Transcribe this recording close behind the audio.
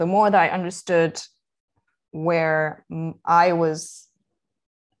the more that I understood where I was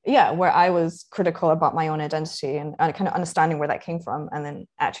critical about my own identity and kind of understanding where that came from, and then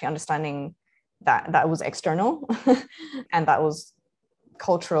actually understanding that that was external and that was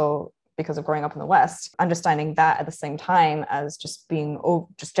cultural because of growing up in the West, understanding that at the same time as just being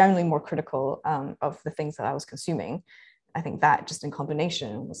just generally more critical of the things that I was consuming. I think that just in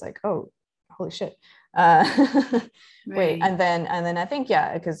combination was like, oh, holy shit. Right. Wait, and then I think,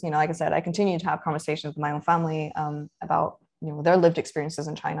 because, like I said, I continue to have conversations with my own family about their lived experiences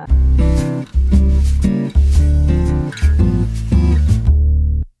in China.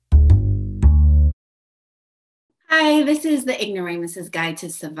 Hi, this is the Ignoramus's Guide to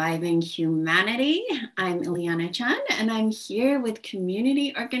Surviving Humanity. I'm Ileana Chan, and I'm here with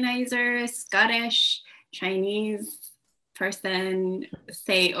community organizer, Scottish, Chinese person,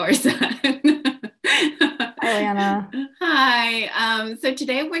 Saorsa. Hi, Ileana. Hi. So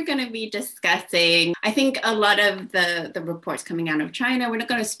today we're going to be discussing, I think a lot of the reports coming out of China, we're not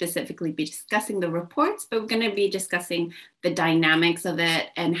going to specifically be discussing the reports, but we're going to be discussing the dynamics of it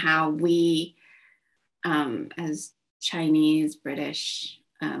and how we, as Chinese, British,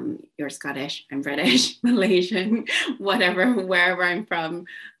 you're Scottish, I'm British, Malaysian, whatever, wherever I'm from,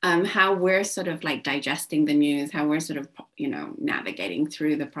 how we're sort of like digesting the news, how we're sort of, navigating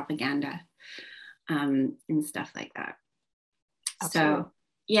through the propaganda and stuff like that. Absolutely. So,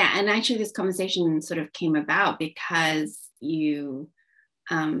 yeah, and actually this conversation sort of came about because you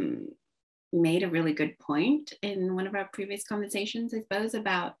made a really good point in one of our previous conversations, I suppose,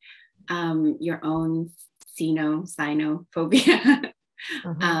 about your own Sinophobia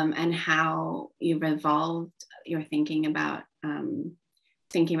and how you've evolved your thinking about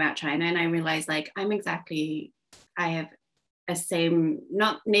China. And I realized I have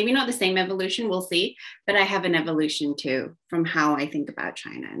maybe not the same evolution, we'll see, but I have an evolution too from how I think about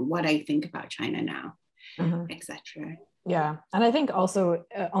China and what I think about China now, etc. Yeah, and I think also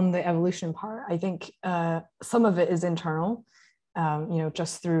on the evolution part, I think some of it is internal,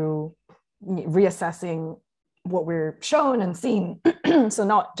 just through reassessing what we're shown and seen. So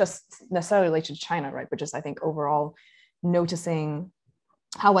not just necessarily related to China, right, but just I think overall noticing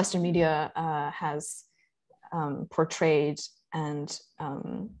how Western media has portrayed and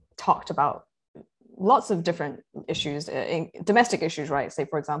talked about lots of different issues, domestic issues, right? Say,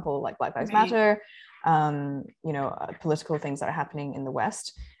 for example, like Black Lives Matter, political things that are happening in the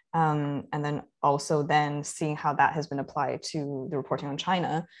West. And then also then seeing how that has been applied to the reporting on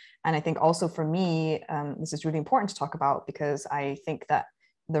China. And I think also for me, this is really important to talk about because I think that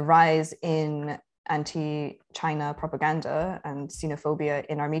the rise in anti-China propaganda and xenophobia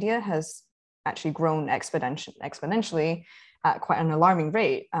in our media has actually grown exponentially at quite an alarming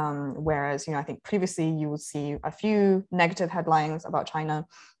rate. Whereas, I think previously you would see a few negative headlines about China,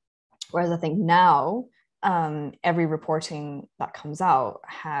 whereas I think now every reporting that comes out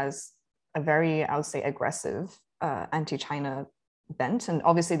has a very, I would say, aggressive anti-China bent. And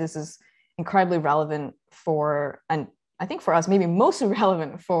obviously this is incredibly relevant and I think for us, maybe mostly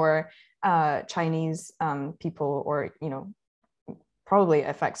relevant for Chinese people, or, probably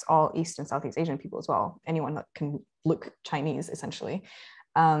affects all East and Southeast Asian people as well. Anyone that can look Chinese, essentially.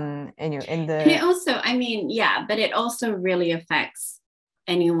 And it also, but it also really affects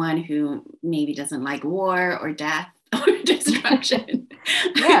anyone who maybe doesn't like war or death or destruction.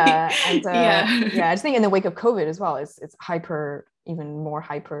 And I just think in the wake of COVID as well, it's even more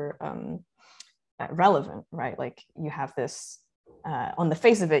hyper relevant, right? Like you have this on the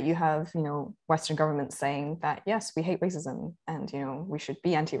face of it, you have Western governments saying that yes, we hate racism and we should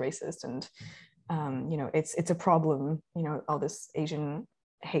be anti-racist, and it's a problem, all this Asian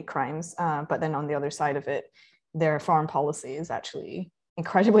hate crimes, but then on the other side of it, their foreign policy is actually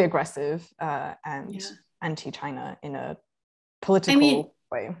incredibly aggressive and anti-China in a political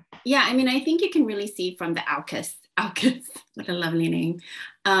way. Yeah, I think you can really see from the AUKUS, what a lovely name,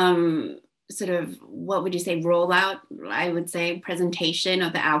 sort of, what would you say, rollout, I would say, presentation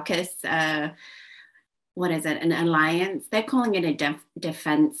of the AUKUS, what is it, an alliance? They're calling it a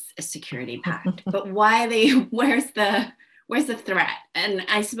defense security pact. But where's the threat? And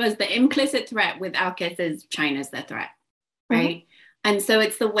I suppose the implicit threat with AUKUS is China's the threat, right? And so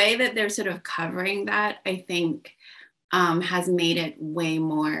it's the way that they're sort of covering that, I think, has made it way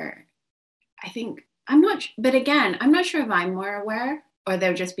more, I think, I'm not sure if I'm more aware or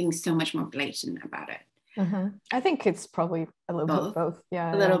they're just being so much more blatant about it. I think it's probably a little bit of both.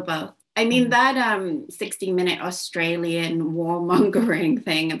 Yeah. A little both. That 60-minute Australian warmongering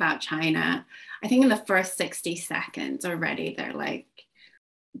thing about China, I think in the first 60 seconds already, they're like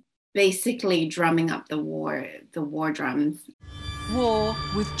basically drumming up the war drums. War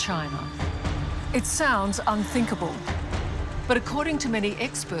with China. It sounds unthinkable, but according to many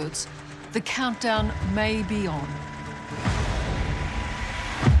experts, the countdown may be on.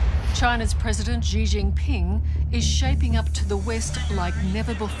 China's President Xi Jinping is shaping up to the West like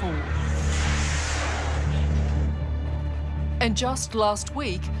never before. And just last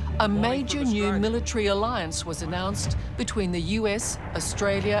week, a major new military alliance was announced between the US,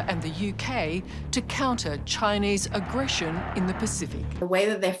 Australia and the UK to counter Chinese aggression in the Pacific. The way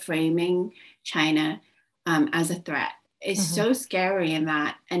that they're framing China as a threat is so scary in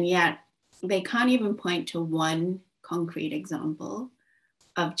that, and yet they can't even point to one concrete example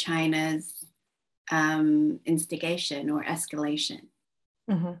of China's instigation or escalation.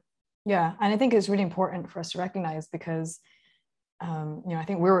 Yeah, and I think it's really important for us to recognize because I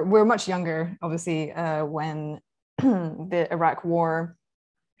think we're much younger, obviously, when the Iraq War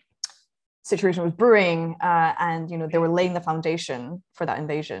situation was brewing, and they were laying the foundation for that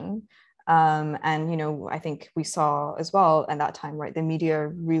invasion. And I think we saw as well at that time, right, the media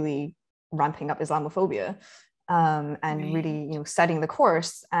really ramping up Islamophobia, and really setting the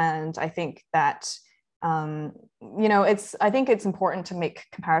course. And I think that I think it's important to make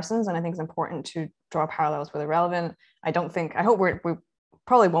comparisons, and I think it's important to draw parallels where they're relevant. I hope we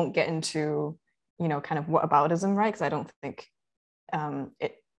probably won't get into, kind of whataboutism, right? Because I don't think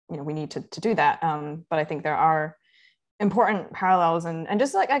we need to do that. But I think there are important parallels and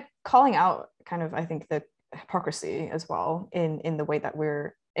just like calling out kind of, I think, the hypocrisy as well in the way that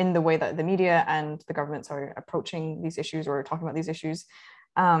the media and the governments are approaching these issues or talking about these issues.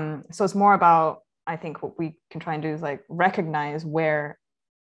 So it's more about, I think, what we can try and do is like recognize where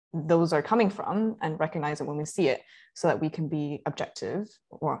those are coming from and recognize it when we see it, so that we can be objective,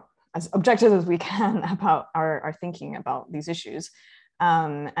 or as objective as we can, about our thinking about these issues.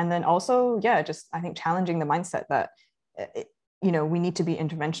 And then also, just I think challenging the mindset that we need to be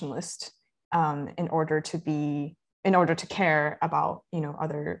interventionist in order to care about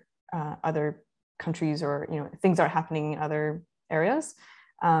other countries, or things that are happening in other areas.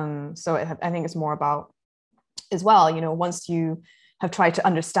 So I think it's more about as well, once you have tried to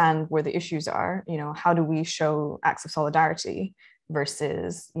understand where the issues are, how do we show acts of solidarity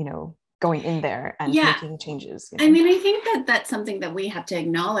versus, going in there and making changes. I mean, I think that that's something that we have to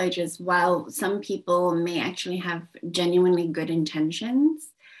acknowledge, is while some people may actually have genuinely good intentions,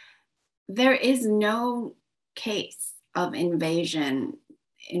 there is no case of invasion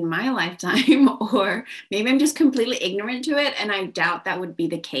in my lifetime, or maybe I'm just completely ignorant to it, and I doubt that would be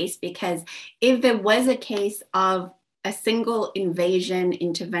the case, because if there was a case of a single invasion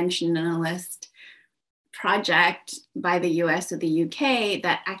interventionist project by the US or the UK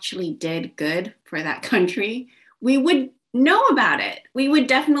that actually did good for that country, we would know about it. We would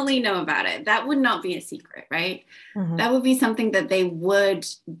definitely know about it. That would not be a secret, right? That would be something that they would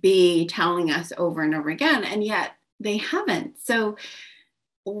be telling us over and over again, and yet they haven't. So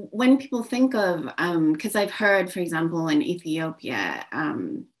when people think of, because I've heard, for example, in Ethiopia,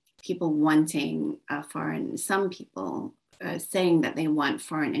 people wanting some people saying that they want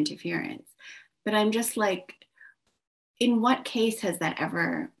foreign interference. But I'm just like, in what case has that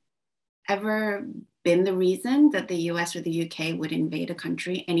ever been the reason that the US or the UK would invade a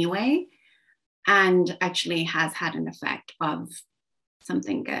country anyway, and actually has had an effect of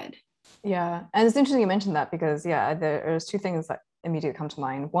something good? Yeah, and it's interesting you mentioned that, because there's two things that immediately come to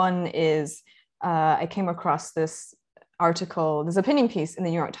mind. One is I came across this article, this opinion piece in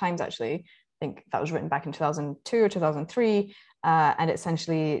the New York Times, actually. I think that was written back in 2002 or 2003, and it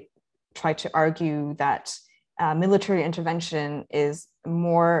essentially tried to argue that military intervention is a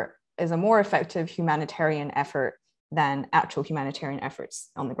more effective humanitarian effort than actual humanitarian efforts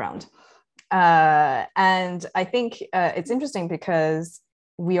on the ground. And I think it's interesting because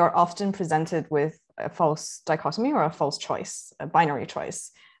we are often presented with a false dichotomy or a false choice, a binary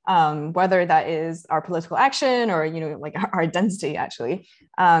choice, whether that is our political action or like our identity. Actually,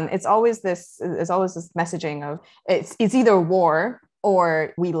 it's always this messaging of it's either war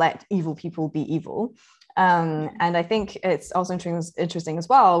or we let evil people be evil. And I think it's also interesting as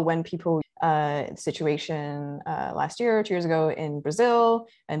well when people situation last year or 2 years ago in Brazil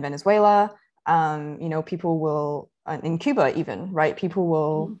and Venezuela, people will in Cuba even, right, people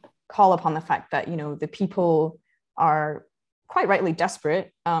will call upon the fact that the people are quite rightly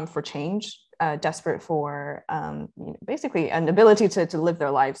desperate for change, desperate for basically an ability to live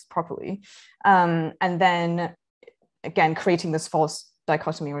their lives properly, and then again creating this false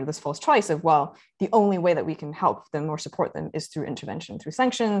dichotomy or this false choice of, well, the only way that we can help them or support them is through intervention, through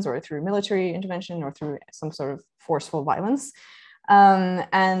sanctions or through military intervention or through some sort of forceful violence,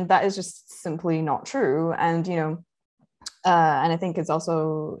 and that is just simply not true. And And I think it's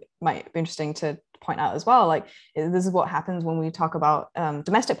also might be interesting to point out as well, like this is what happens when we talk about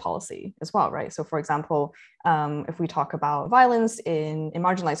domestic policy as well, right? So for example, if we talk about violence in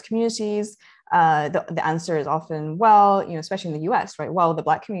marginalized communities, the answer is often, well, especially in the US, right? Well, the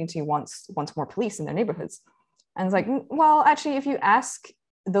Black community wants more police in their neighborhoods. And it's like, well, actually, if you ask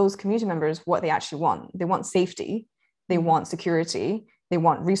those community members what they actually want, they want safety, they want security, they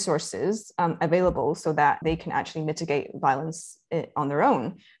want resources available so that they can actually mitigate violence on their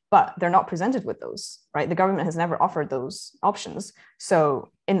own. But they're not presented with those, right? The government has never offered those options.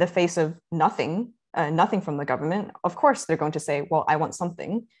 So in the face of nothing from the government, of course, they're going to say, well, I want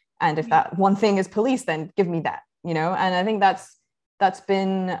something. And if that one thing is police, then give me that, And I think that's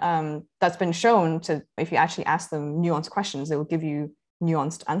been shown to, if you actually ask them nuanced questions, they will give you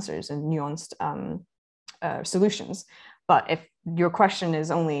nuanced answers and nuanced solutions. But if your question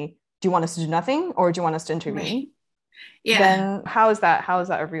is only, do you want us to do nothing or do you want us to intervene? Right. Yeah. Then how is that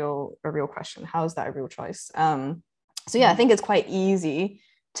a real question? How is that a real choice? So yeah, I think it's quite easy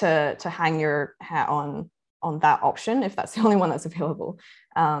to hang your hat on that option if that's the only one that's available.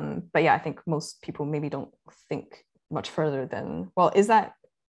 But yeah, I think most people maybe don't think much further than, well, is that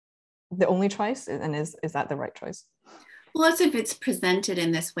the only choice? And is that the right choice? Well, also if it's presented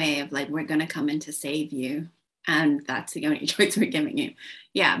in this way of like, we're going to come in to save you, and that's the only choice we're giving you.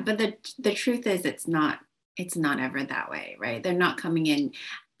 Yeah, but the truth is it's not ever that way, right? They're not coming in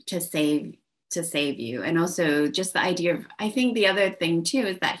to save you. And also just the idea of, I think the other thing too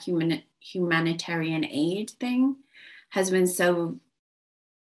is that humanitarian aid thing has been so,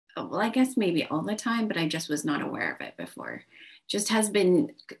 well, I guess maybe all the time, but I just was not aware of it before. Just has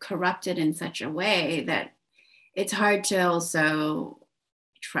been corrupted in such a way that it's hard to also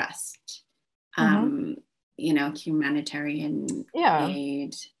trust, humanitarian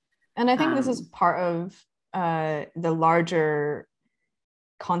aid. And I think this is part of the larger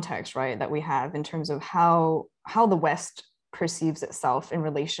context, right, that we have in terms of how the West perceives itself in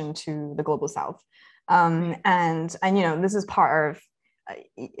relation to the global South. And this is part of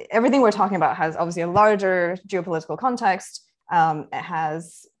everything we're talking about has obviously a larger geopolitical context. It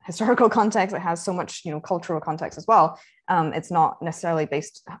has historical context. It has so much, cultural context as well. It's not necessarily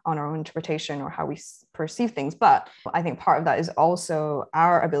based on our own interpretation or how we perceive things. But I think part of that is also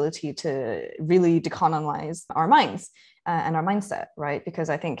our ability to really decolonize our minds and our mindset, right? Because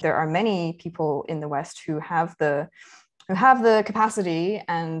I think there are many people in the West who have the capacity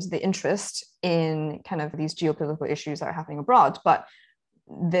and the interest in kind of these geopolitical issues that are happening abroad. But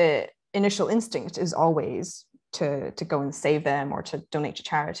the initial instinct is always to go and save them or to donate to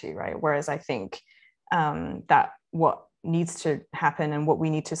charity, right? Whereas I think that what needs to happen and what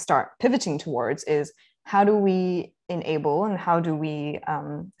we need to start pivoting towards is how do we enable and how do we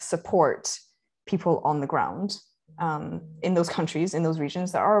support people on the ground in those countries, in those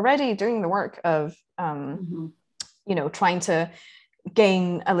regions that are already doing the work of, trying to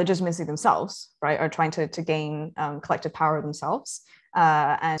gain a legitimacy themselves, right? Or trying to gain collective power themselves.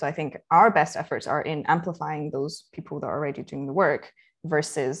 And so I think our best efforts are in amplifying those people that are already doing the work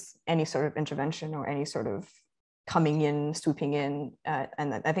versus any sort of intervention or any sort of coming in, swooping in.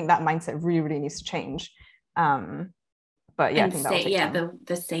 And I think that mindset really, really needs to change. But yeah, I think that will take time.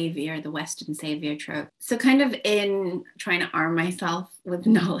 The savior, the Western savior trope. So kind of in trying to arm myself with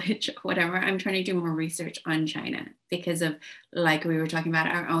knowledge or whatever, I'm trying to do more research on China because of, like we were talking about,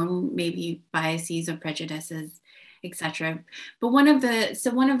 our own maybe biases or prejudices, etc. But one of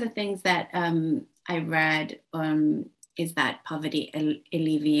the things that I read is that poverty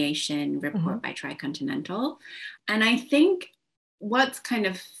alleviation report by Tricontinental. And I think what's kind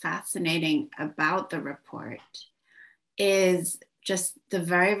of fascinating about the report is just the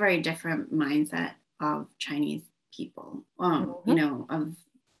very, very different mindset of Chinese people, of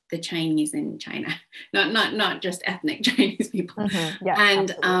the Chinese in China, not just ethnic Chinese people.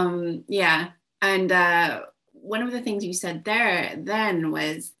 One of the things you said there then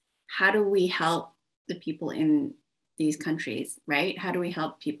was, how do we help the people in these countries, right? How do we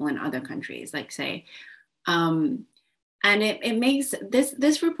help people in other countries, like say, and it makes,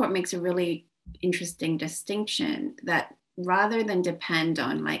 this report makes a really interesting distinction that rather than depend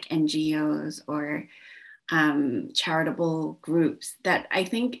on like NGOs or charitable groups, that I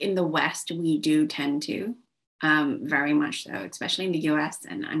think in the West we do tend to, very much so, especially in the US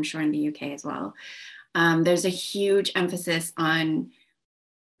and I'm sure in the UK as well. There's a huge emphasis on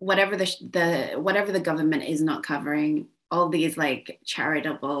whatever the government is not covering, all these like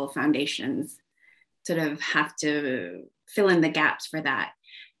charitable foundations sort of have to fill in the gaps for that.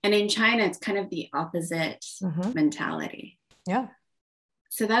 And in China, it's kind of the opposite mentality. Yeah.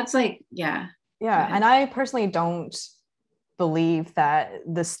 So that's like, yeah. Yeah. And I personally don't believe that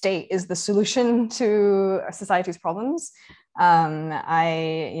the state is the solution to society's problems.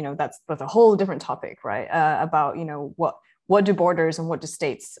 That's a whole different topic, right? About, what do borders and what do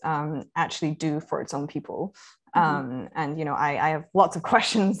states actually do for its own people? And, I have lots of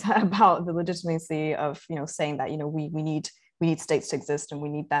questions about the legitimacy of, saying that, we need states to exist and we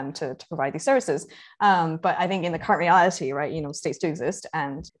need them to provide these services. But I think in the current reality, right, states do exist,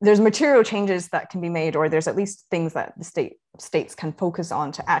 and there's material changes that can be made, or there's at least things that the states can focus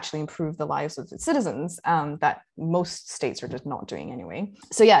on to actually improve the lives of its citizens, that most states are just not doing anyway.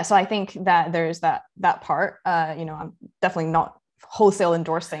 So I think that there's that part. I'm definitely not wholesale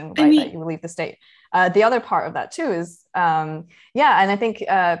endorsing, right, that you relieve the state. The other part of that too is, and I think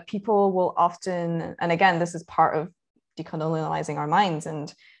people will often, and again, this is part of decolonializing our minds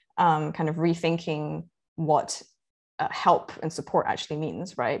and kind of rethinking what help and support actually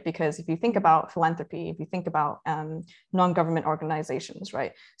means, right? Because if you think about philanthropy, if you think about non-government organizations,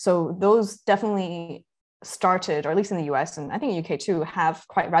 right? So those definitely started, or at least in the US and I think UK too, have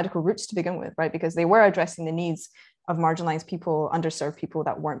quite radical roots to begin with, right? Because they were addressing the needs of marginalized people, underserved people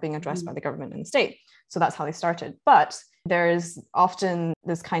that weren't being addressed by the government and the state. So that's how they started. But there's often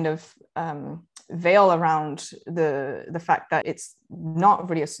this kind of veil around the fact that it's not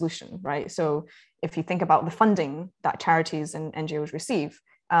really a solution, right? So if you think about the funding that charities and NGOs receive,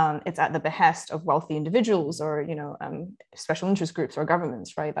 it's at the behest of wealthy individuals or special interest groups or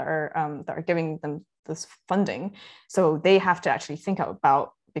governments, right, that are giving them this funding. So they have to actually think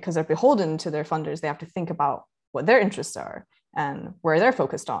about, because they're beholden to their funders, they have to think about what their interests are and where they're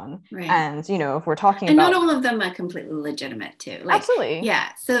focused on. Right. And, if we're talking and about... not all of them are completely legitimate too. Absolutely. Yeah.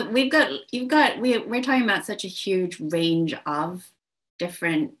 So we're talking about such a huge range of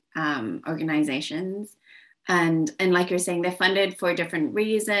different organizations. And like you're saying, they're funded for different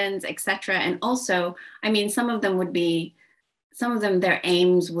reasons, etc. And also, some of them, their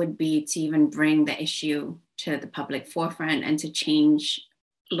aims would be to even bring the issue to the public forefront and to change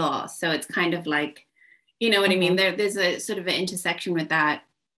law. So it's kind of like, you know what I mean? There's a sort of an intersection with that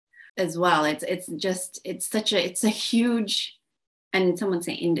as well. It's a huge, and someone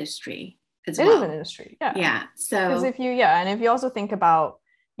say industry as well. It is an industry, yeah. Yeah. So because if you also think about,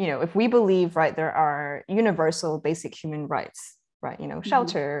 if we believe, right, there are universal basic human rights, right,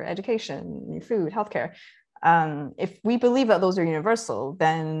 shelter, education, food, healthcare. If we believe that those are universal,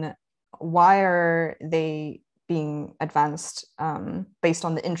 then why are they being advanced based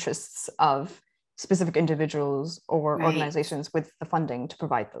on the interests of specific individuals or organizations with the funding to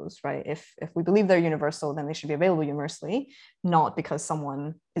provide those, right? If we believe they're universal, then they should be available universally, not because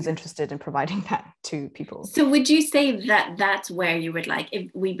someone is interested in providing that to people. So would you say that that's where you would if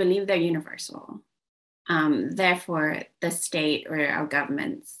we believe they're universal, therefore the state or our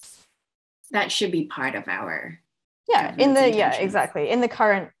governments, that should be part of our exactly. In the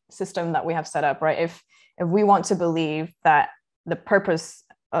current system that we have set up, right? If we want to believe that the purpose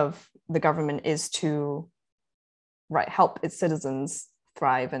of the government is to help its citizens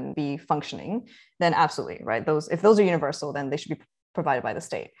thrive and be functioning, then absolutely, right? If those are universal, then they should be provided by the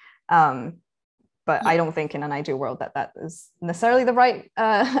state. But I don't think in an ideal world that is necessarily the right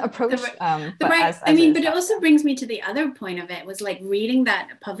approach. But it also brings me to the other point of it, was reading that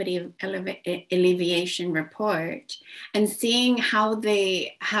poverty alleviation report and seeing how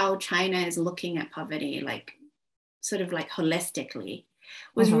China is looking at poverty, sort of holistically,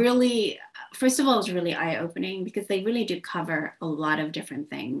 was really, first of all, it was really eye-opening, because they really do cover a lot of different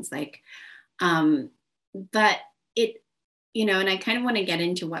things. But it, and I kind of want to get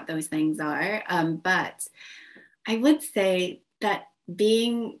into what those things are. But I would say that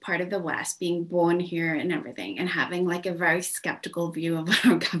being part of the West, being born here and everything, and having a very skeptical view of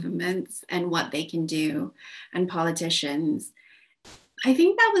our governments and what they can do and politicians, I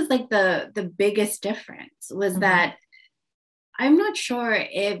think that was the biggest difference, was that I'm not sure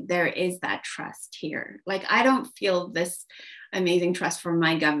if there is that trust here. I don't feel this amazing trust from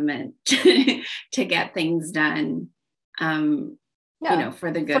my government to get things done, for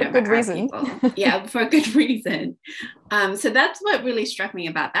the good of our people. Yeah, for a good reason. So that's what really struck me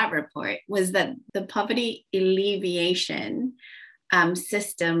about that report, was that the poverty alleviation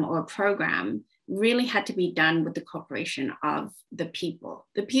system or program really had to be done with the cooperation of the people.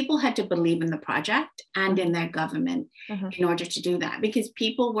 The people had to believe in the project and in their government in order to do that, because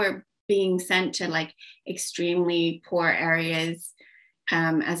people were being sent to extremely poor areas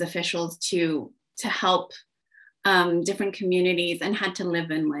as officials to help different communities, and had to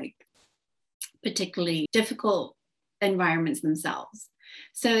live in particularly difficult environments themselves.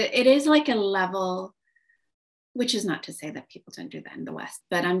 So it is a level, which is not to say that people don't do that in the West,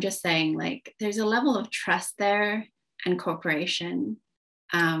 but I'm just saying there's a level of trust there, and cooperation.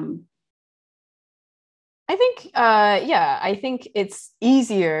 I think, I think it's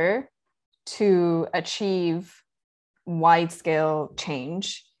easier to achieve wide-scale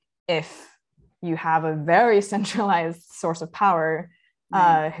change if you have a very centralized source of power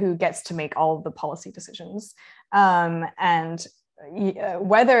who gets to make all of the policy decisions. And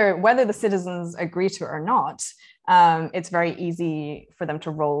whether the citizens agree to it or not, it's very easy for them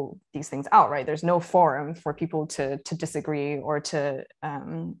to roll these things out, right? There's no forum for people to disagree or to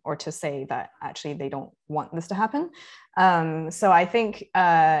say that actually they don't want this to happen. So I think,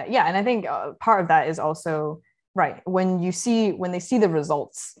 and I think part of that is also, right, when they see the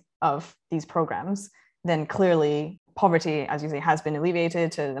results of these programs, then clearly poverty, as you say, has been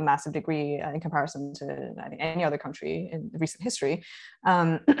alleviated to a massive degree in comparison to, I think, any other country in recent history.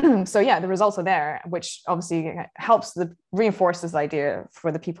 So yeah, the results are there, which obviously reinforces the idea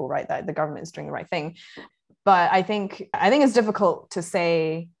for the people, right, that the government is doing the right thing. But I think it's difficult to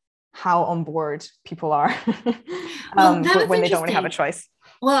say how on board people are when they don't really have a choice.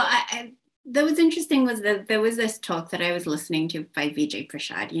 Well, that was interesting was that there was this talk that I was listening to by Vijay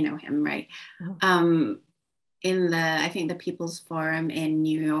Prashad, you know him, right? Mm-hmm. In I think the People's Forum in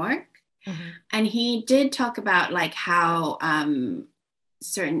New York. Mm-hmm. And he did talk about like how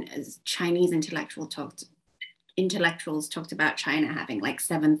certain Chinese intellectuals talked about China having like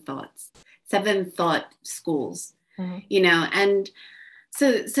seven thought schools, mm-hmm. you know, and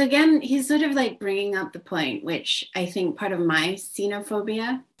so again, he's sort of like bringing up the point, which I think part of my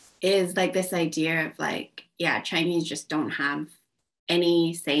Sinophobia is like this idea of like, yeah, Chinese just don't have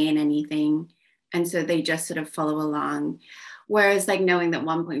any say in anything. And so they just sort of follow along. Whereas like knowing that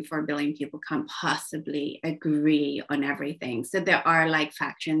 1.4 billion people can't possibly agree on everything. So there are like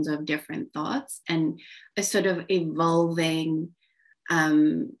factions of different thoughts and a sort of evolving,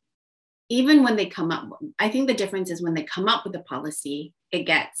 even when they come up, I think the difference is when they come up with a policy, it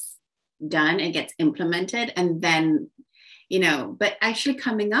gets done, it gets implemented. And then, you know, but actually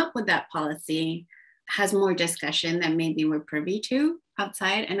coming up with that policy has more discussion than maybe we're privy to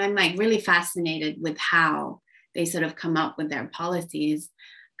outside. And I'm like really fascinated with how they sort of come up with their policies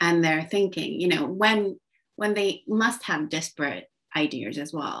and their thinking, you know, when they must have disparate ideas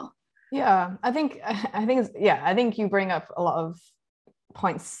as well. Yeah, I think you bring up a lot of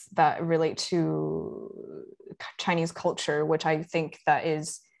points that relate to Chinese culture, which I think that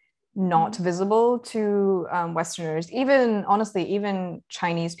is not visible to Westerners. Even honestly, even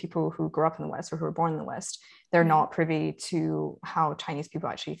Chinese people who grew up in the West or who were born in the West, they're not privy to how Chinese people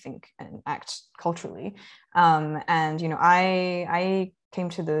actually think and act culturally. And you know, I came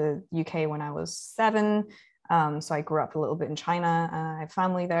to the UK when I was 7. So I grew up a little bit in China. I have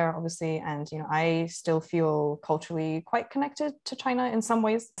family there, obviously, and you know, I still feel culturally quite connected to China in some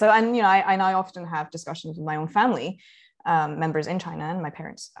ways. So, and you know, I often have discussions with my own family members in China and my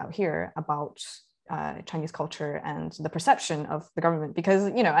parents out here about Chinese culture and the perception of the government, because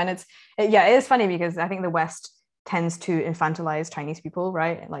you know, and it is funny because I think the West tends to infantilize Chinese people,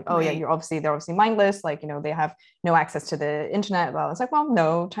 right? Like, oh yeah, they're obviously mindless, like, you know, they have no access to the internet. Well, it's like, well,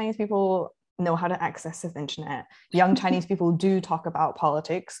 no, Chinese people know how to access the internet. Young Chinese people do talk about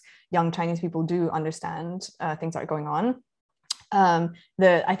politics. Young Chinese people do understand things that are going on.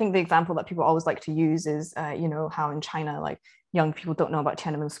 I think the example that people always like to use is, you know, how in China, like young people don't know about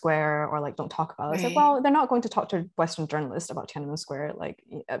Tiananmen Square or like don't talk about it. It's like, well, they're not going to talk to Western journalists about Tiananmen Square, like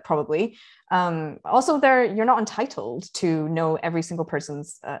probably. Also, you're not entitled to know every single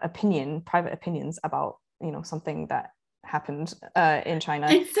person's private opinions about, you know, something that happened in China.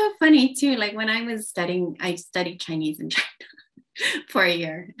 It's so funny too. Like when I was studying, I studied Chinese in China for a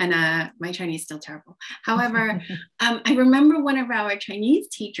year, and my Chinese is still terrible. However, I remember one of our Chinese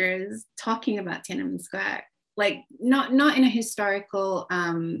teachers talking about Tiananmen Square, like not in a historical,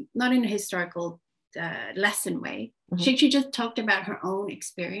 lesson way. Mm-hmm. She just talked about her own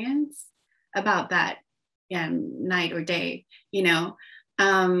experience about that night or day, you know.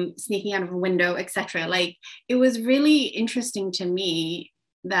 Sneaking out of a window, etc. Like it was really interesting to me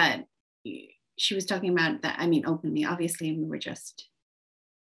that she was talking about that. I mean, openly, obviously, we were just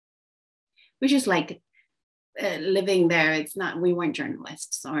like living there. It's not, we weren't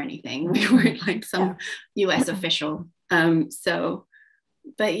journalists or anything. We weren't like some US official. So,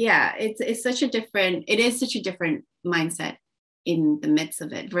 but yeah, it is such a different mindset in the midst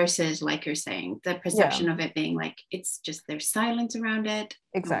of it versus, like you're saying, the perception of it being like it's just there's silence around it.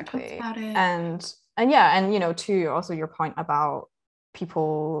 Exactly. No one talks about it. And you know, to also your point about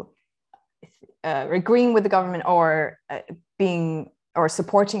people agreeing with the government or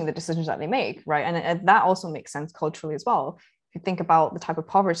supporting the decisions that they make, right? And that also makes sense culturally as well. If you think about the type of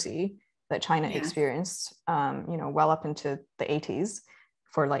poverty that China experienced, well up into the 80s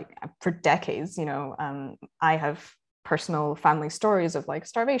for decades. I have personal family stories of like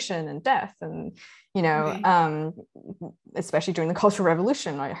starvation and death and, especially during the Cultural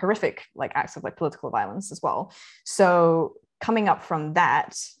Revolution, like horrific like acts of like political violence as well. So coming up from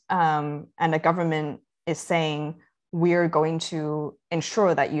that, and the government is saying, we're going to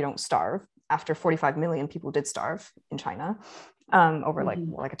ensure that you don't starve, after 45 million people did starve in China over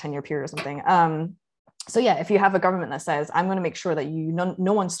like a 10-year period or something. So yeah, if you have a government that says, I'm going to make sure that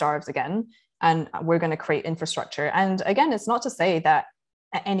no one starves again, and we're going to create infrastructure. And again, it's not to say that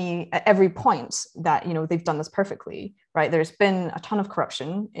at every point that they've done this perfectly, right? There's been a ton of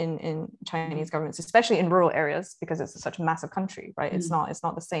corruption in Chinese governments, especially in rural areas, because it's such a massive country, right? It's not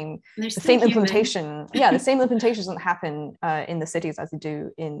the same implementation. The same implementation doesn't happen in the cities as they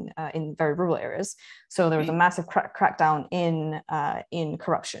do in very rural areas. So there was a massive crackdown in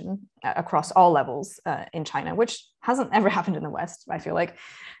corruption across all levels in China, which hasn't ever happened in the West, I feel like.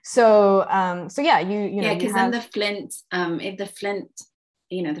 So yeah, because then the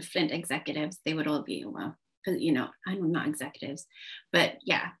Flint executives, they would all be, well, I'm not executives, but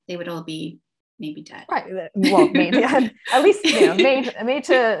yeah, they would all be maybe dead. Right. Well, maybe at least made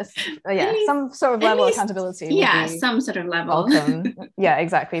to some sort of level of accountability. Yeah, some sort of level. Welcome. Yeah,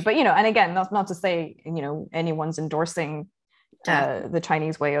 exactly. But and again, not to say anyone's endorsing the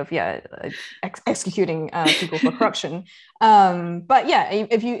Chinese way of executing people for corruption. But yeah,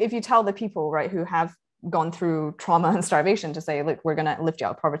 if you tell the people, right, who have gone through trauma and starvation, to say, look, we're going to lift you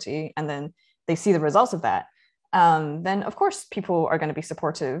out of poverty, and then they see the results of that, then of course people are going to be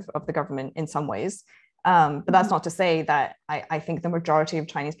supportive of the government in some ways. But that's not to say that I think the majority of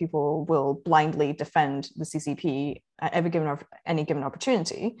Chinese people will blindly defend the CCP at any given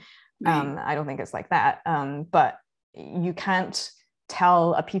opportunity. I don't think it's like that. But you can't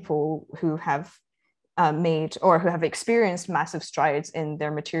tell a people who have made or who have experienced massive strides in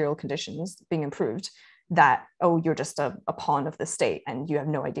their material conditions being improved that, oh, you're just a pawn of the state and you have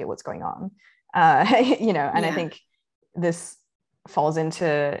no idea what's going on. I think this falls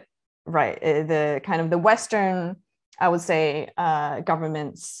into the kind of the Western, I would say,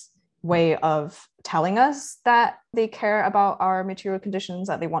 government's way of telling us that they care about our material conditions,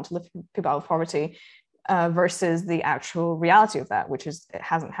 that they want to lift people out of poverty, versus the actual reality of that, which is it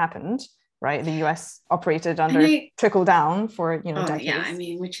hasn't happened, right? The US operated under trickle down for decades. Yeah, I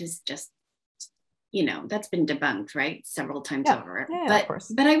mean, which is just that's been debunked, right, several times over. Of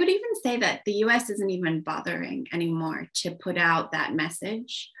course. But I would even say that the US isn't even bothering anymore to put out that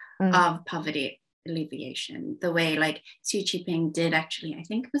message of poverty alleviation the way like Xi Jinping did, actually. I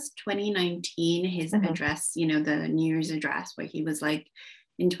think it was 2019, his address, the New Year's address, where he was like,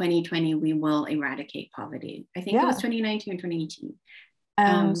 in 2020 we will eradicate poverty. I think it was 2019 or 2018.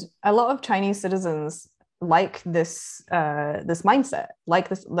 And a lot of Chinese citizens like this mindset, like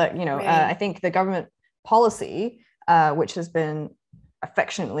this, I think the government policy, which has been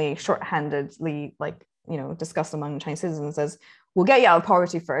affectionately, shorthandedly, discussed among Chinese citizens, as, we'll get you out of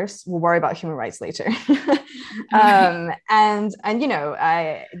poverty first, we'll worry about human rights later.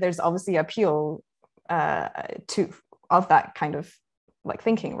 There's obviously appeal of that kind of like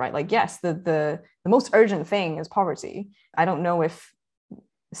thinking, right? Like, yes, the most urgent thing is poverty. I don't know if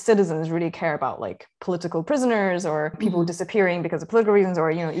citizens really care about like political prisoners or people disappearing because of political reasons,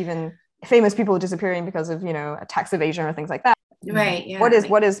 or even famous people disappearing because of tax evasion or things like that. Right. Yeah.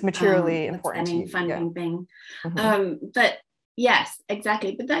 What is materially important to you? Funding thing. But yes,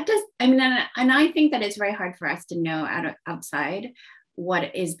 exactly. But that does. I mean, and I think that it's very hard for us to know outside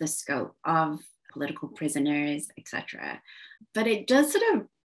what is the scope of political prisoners, etc. But it does sort of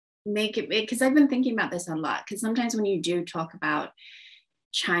make it, because I've been thinking about this a lot. Because sometimes when you do talk about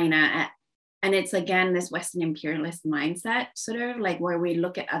China, and it's again this Western imperialist mindset, sort of like where we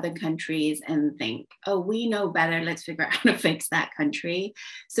look at other countries and think, oh, we know better, let's figure out how to fix that country.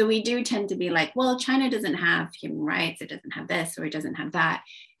 So we do tend to be like, well, China doesn't have human rights, it doesn't have this, or it doesn't have that,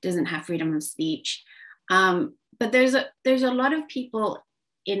 it doesn't have freedom of speech. But there's a lot of people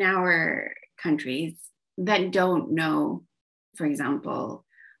in our countries that don't know, for example,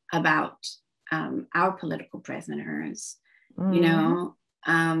 about our political prisoners,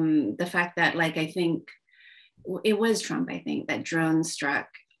 the fact that, like, I think it was Trump, I think, that drone struck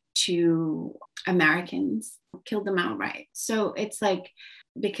 2 Americans, killed them outright. So it's like,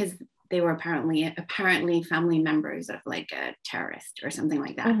 because they were apparently family members of like a terrorist or something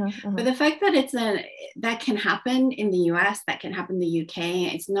like that. But the fact that that can happen in the US, that can happen in the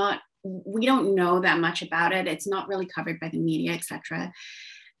UK, it's not, we don't know that much about it. It's not really covered by the media, etc.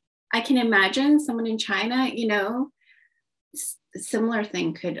 I can imagine someone in China, a similar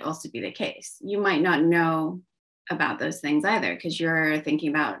thing could also be the case. You might not know about those things either because you're thinking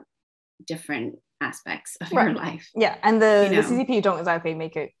about different aspects of your life. Yeah, and the CCP don't exactly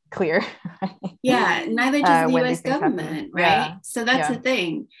make it clear. Yeah, neither does the US government, happen. right? Yeah. So that's the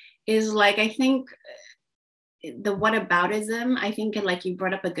thing, is like, I think the whataboutism, I think, like you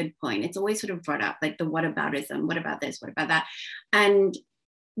brought up a good point. It's always sort of brought up, like the whataboutism, what about this, what about that?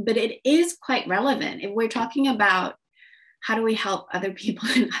 But it is quite relevant if we're talking about how do we help other people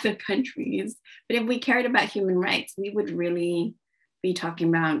in other countries. But if we cared about human rights, we would really be talking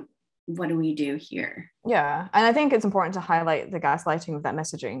about what do we do here? Yeah, and I think it's important to highlight the gaslighting of that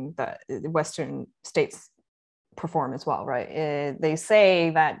messaging that Western states perform as well, right? They say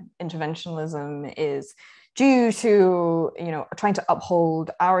that interventionism is due to, trying to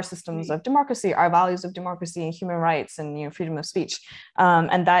uphold our systems of democracy, our values of democracy and human rights and, freedom of speech.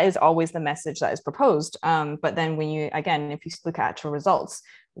 And that is always the message that is proposed. But then if you look at actual results,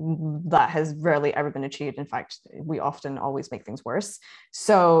 that has rarely ever been achieved. In fact, we often always make things worse.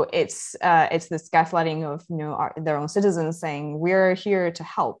 So it's this gaslighting of their own citizens saying we're here to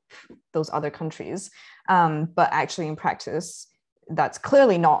help those other countries, but actually in practice that's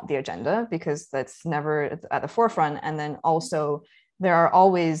clearly not the agenda because that's never at the forefront. And then also there are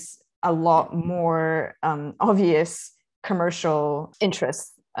always a lot more obvious commercial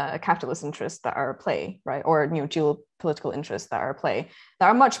interests, capitalist interests that are at play, right? Or geopolitical interests that are at play that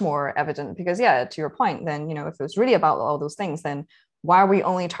are much more evident because, to your point, then if it was really about all those things, then why are we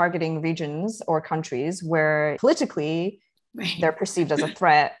only targeting regions or countries where politically they're perceived as a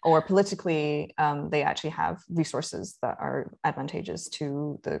threat, or politically they actually have resources that are advantageous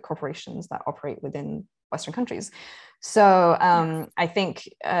to the corporations that operate within Western countries? So I think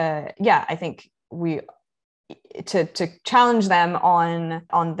we to challenge them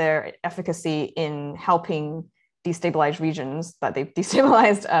on their efficacy in helping destabilize regions that they've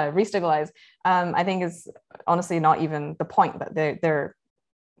destabilized, restabilize, I think is honestly not even the point that they're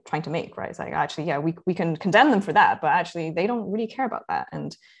trying to make, right? It's like, actually, we can condemn them for that, but actually they don't really care about that.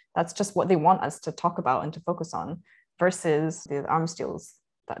 And that's just what they want us to talk about and to focus on versus the arms deals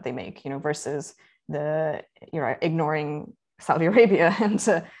that they make, versus the, ignoring Saudi Arabia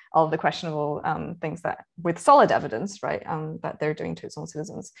and all the questionable things that with solid evidence, right, that they're doing to its own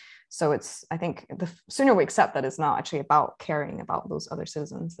citizens. So I think the sooner we accept that it's not actually about caring about those other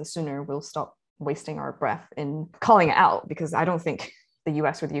citizens, the sooner we'll stop wasting our breath in calling it out, because I don't think the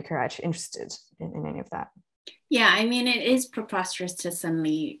US or the UK are actually interested in any of that. Yeah, I mean, it is preposterous to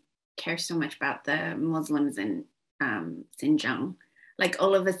suddenly care so much about the Muslims in Xinjiang. Like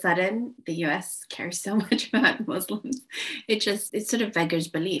all of a sudden, the US cares so much about Muslims. It sort of beggars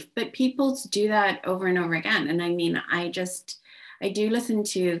belief. But people do that over and over again. And I mean, I do listen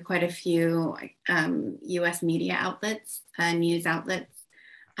to quite a few US media outlets, news outlets,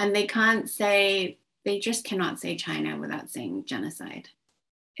 and they just cannot say China without saying genocide.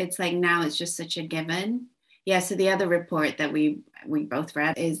 It's like now it's just such a given. Yeah, so the other report that we both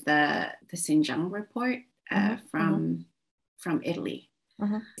read is the Xinjiang report from Italy.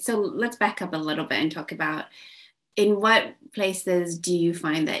 Mm-hmm. So let's back up a little bit and talk about, in what places do you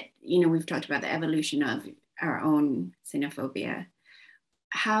find that, we've talked about the evolution of our own xenophobia.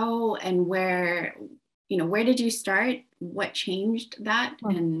 How and where, where did you start? What changed that?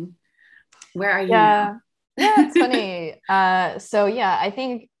 And where are you now? Yeah, it's funny. I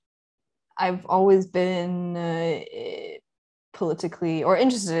think I've always been politically or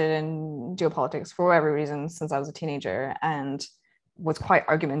interested in geopolitics for whatever reason since I was a teenager, and was quite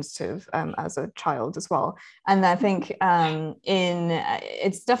argumentative as a child as well. And I think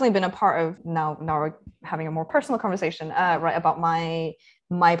it's definitely been a part of now we're having a more personal conversation, right, about my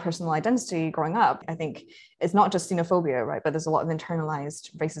personal identity growing up. I think it's not just xenophobia, right, but there's a lot of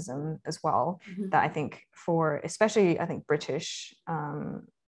internalized racism as well, that I think especially British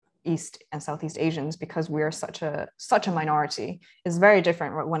East and Southeast Asians, because we are such a minority, is very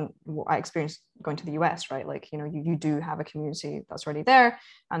different when I experienced going to the US, right? Like, you do have a community that's already there,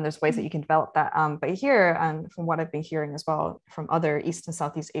 and there's ways that you can develop that. But here, and from what I've been hearing as well from other East and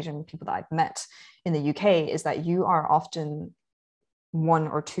Southeast Asian people that I've met in the UK, is that you are often one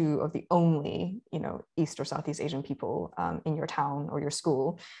or two of the only, East or Southeast Asian people in your town or your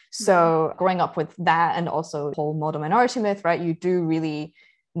school. So growing up with that, and also the whole model minority myth, right? You do really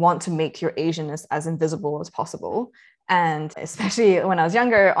want to make your Asianness as invisible as possible. And especially when I was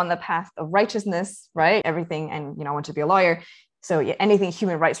younger, on the path of righteousness, right? Everything, and I wanted to be a lawyer. So anything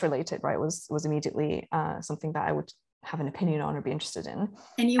human rights related, right, was immediately something that I would have an opinion on or be interested in.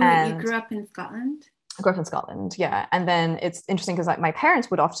 And you grew up in Scotland? I grew up in Scotland, yeah. And then it's interesting because like my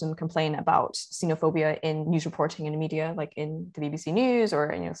parents would often complain about xenophobia in news reporting in the media, like in the BBC News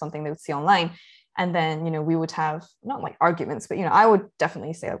or something they would see online. And then we would have not like arguments, but I would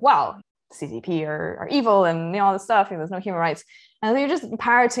definitely say like, wow, CCP are evil and all this stuff. There's no human rights, and they're just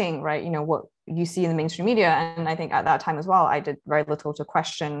parroting, right? What you see in the mainstream media. And I think at that time as well, I did very little to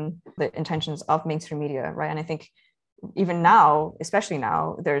question the intentions of mainstream media, right? And I think even now, especially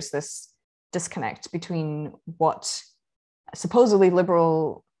now, there's this disconnect between what supposedly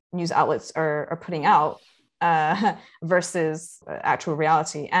liberal news outlets are putting out versus actual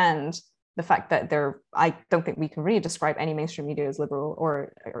reality, and the fact that I don't think we can really describe any mainstream media as liberal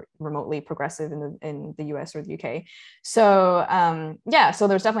or remotely progressive in the US or the UK. So so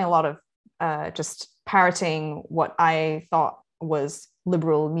there's definitely a lot of just parroting what I thought was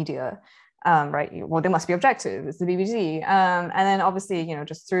liberal media, right? Well, they must be objective. It's the BBC, and then obviously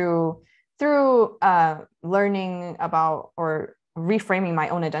just through learning about or reframing my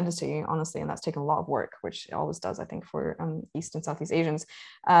own identity, honestly, and that's taken a lot of work, which it always does, I think, for East and Southeast Asians.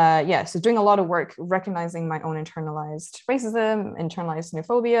 So doing a lot of work, recognizing my own internalized racism, internalized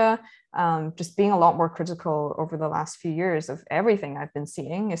xenophobia, just being a lot more critical over the last few years of everything I've been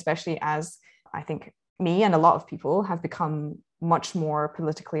seeing, especially as I think me and a lot of people have become much more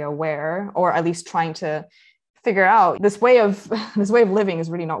politically aware, or at least trying to figure out this way of living is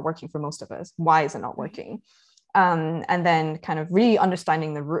really not working for most of us. Why is it not working? And then kind of really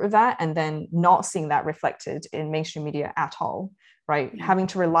understanding the root of that, and then not seeing that reflected in mainstream media at all, right? Mm-hmm. Having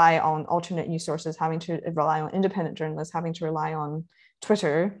to rely on alternate news sources, having to rely on independent journalists, having to rely on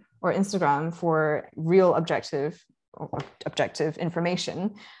Twitter or Instagram for real objective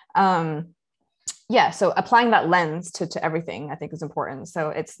information. So applying that lens to everything, I think, is important.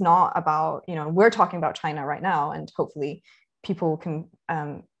 So it's not about, we're talking about China right now, and hopefully people can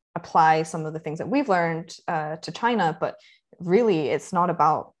apply some of the things that we've learned to China, but really it's not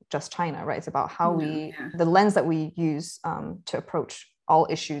about just China, right? It's about how the lens that we use to approach all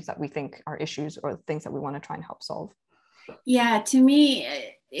issues that we think are issues or things that we want to try and help solve. Yeah, to me,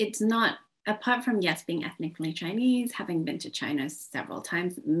 it's not, apart from, yes, being ethnically Chinese, having been to China several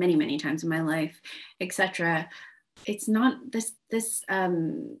times, many, many times in my life, etc. It's not this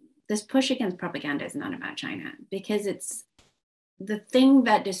push against propaganda is not about China, because it's the thing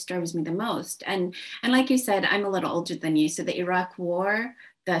that disturbs me the most. And like you said, I'm a little older than you. So the Iraq War,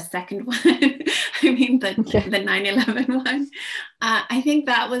 the second one, I mean, the 9/11 one, I think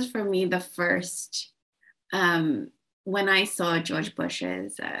that was for me the first, when I saw George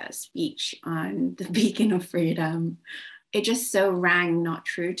Bush's speech on the Beacon of Freedom, it just so rang not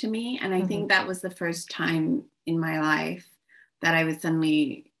true to me. And I think that was the first time in my life that I was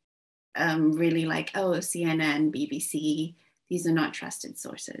suddenly really like, oh, CNN, BBC, these are not trusted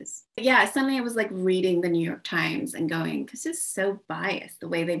sources. Yeah, suddenly I was like reading the New York Times and going, this is so biased, the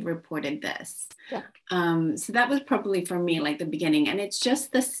way they've reported this. Yeah. So that was probably for me like the beginning. And it's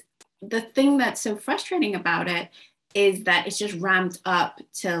just the thing that's so frustrating about it is that it's just ramped up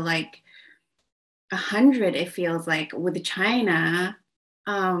to like 100, it feels like, with China.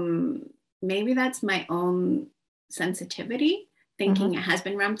 Maybe that's my own sensitivity, thinking it has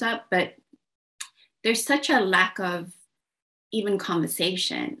been ramped up, but there's such a lack of even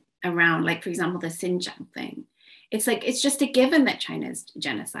conversation around, like, for example, the Xinjiang thing. It's like, it's just a given that China's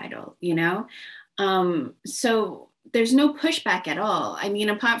genocidal, So there's no pushback at all. I mean,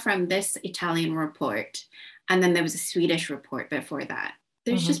 apart from this Italian report, and then there was a Swedish report before that,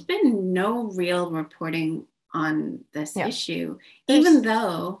 there's just been no real reporting on this issue, even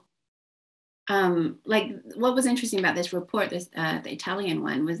though, like, what was interesting about this report, the Italian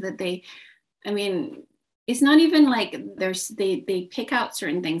one, was that it's not even like they pick out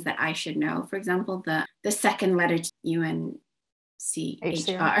certain things that I should know. For example, the second letter to UNCHR,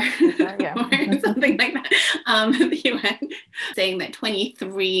 or something like that. The UN saying that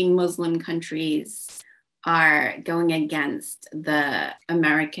 23 Muslim countries are going against the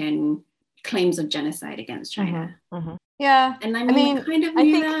American claims of genocide against China. Yeah, and I mean, kind of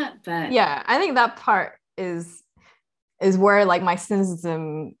knew that, but yeah, I think that part is where like my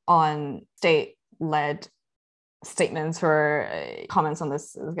cynicism on state-led statements or comments on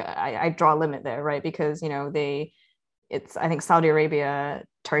this, I draw a limit there, right? Because it's I think Saudi Arabia,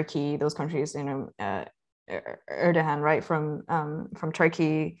 Turkey, those countries, Erdogan, right, from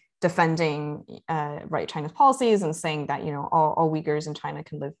Turkey, defending right China's policies and saying that all Uyghurs in China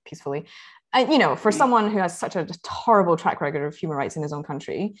can live peacefully. And for someone who has such a horrible track record of human rights in his own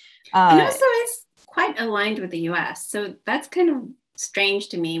country, and also is quite aligned with the U.S., so that's kind of strange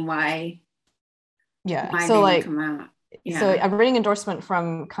to me. Why so they like come out. So I'm reading endorsement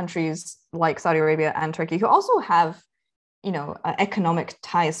from countries like Saudi Arabia and Turkey, who also have, economic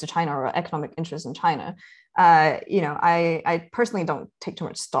ties to China or economic interest in China. I personally don't take too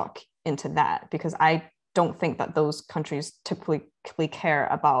much stock into that, because I don't think that those countries typically care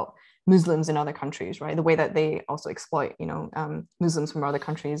about Muslims in other countries, right? The way that they also exploit, Muslims from other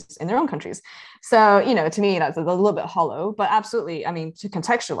countries in their own countries. So, to me, that's a little bit hollow, but absolutely, I mean, to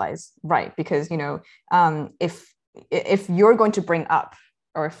contextualize, right? Because, if you're going to bring up,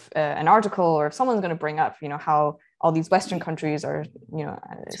 or if an article or if someone's going to bring up, how all these Western countries are,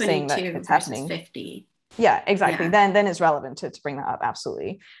 saying that it's happening. 50. Yeah, exactly. Yeah. Then it's relevant to bring that up.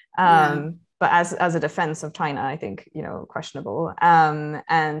 Absolutely. But as a defense of China, I think, questionable. And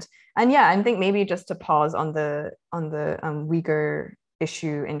yeah, I think maybe just to pause on the Uyghur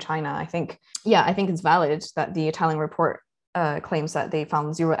issue in China, I think it's valid that the Italian report claims that they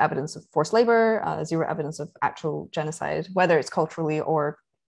found zero evidence of forced labor, zero evidence of actual genocide, whether it's culturally or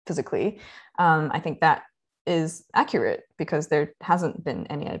physically. I think that is accurate, because there hasn't been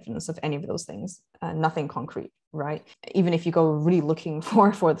any evidence of any of those things, nothing concrete, right? Even if you go really looking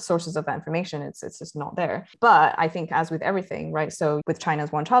for the sources of that information, it's just not there. But I think, as with everything, right? So with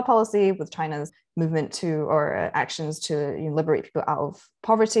China's one-child policy, with China's movement to, or actions to liberate people out of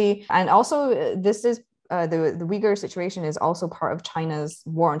poverty, and also this is the Uyghur situation is also part of China's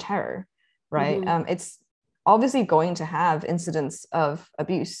war on terror, right? It's obviously going to have incidents of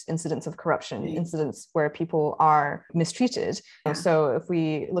abuse, incidents of corruption, incidents where people are mistreated. So if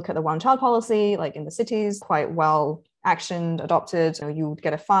we look at the one-child policy, like in the cities, quite well actioned, adopted, you would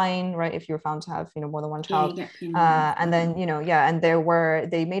get a fine, right, if you were found to have, more than one child. And then, and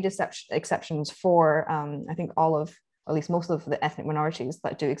they made exceptions for, I think at least most of the ethnic minorities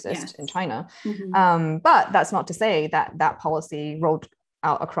that do exist in China. But that's not to say that that policy rolled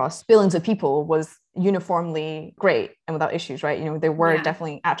out across billions of people was uniformly great and without issues, right? There were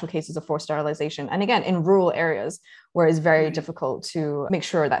definitely actual cases of forced sterilization. And again, in rural areas where it's very difficult to make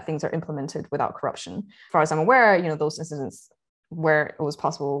sure that things are implemented without corruption. As far as I'm aware, those incidents where it was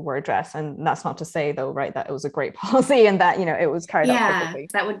possible were addressed. And that's not to say, though, right, that it was a great policy and that, it was carried out perfectly.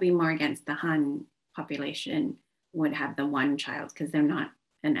 That would be more against the Han population, would have the one child, because they're not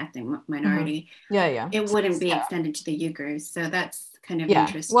an ethnic minority. It wouldn't be extended to the Uyghurs. So that's kind of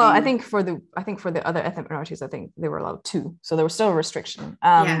interesting. Well, I think for the other ethnic minorities, I think they were allowed two, so there was still a restriction.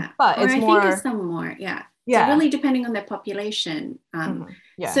 But or it's I more. think it's some more. So really depending on the population.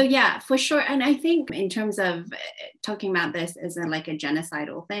 So for sure. And I think in terms of talking about this as a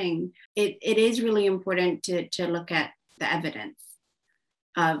genocidal thing, it is really important to look at the evidence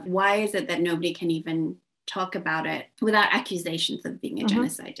of why is it that nobody can even talk about it without accusations of being a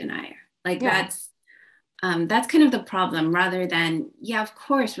genocide denier. That's kind of the problem, rather than, of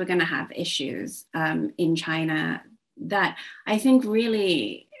course we're going to have issues in China, that I think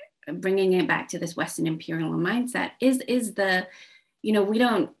really bringing it back to this Western imperial mindset is the, we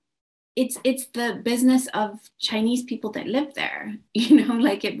don't, it's the business of Chinese people that live there,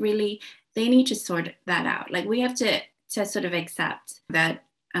 it really, they need to sort that out. We have to sort of accept that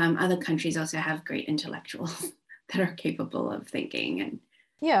other countries also have great intellectuals that are capable of thinking and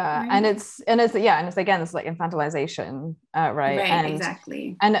and it's again, it's like infantilization, right? And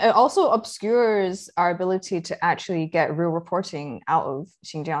exactly. And it also obscures our ability to actually get real reporting out of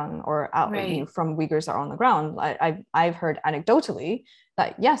Xinjiang or out from Uyghurs that are on the ground. I've heard anecdotally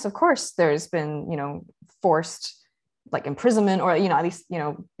that yes, of course, there's been forced imprisonment, or at least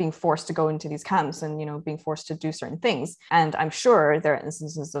being forced to go into these camps and being forced to do certain things. And I'm sure there are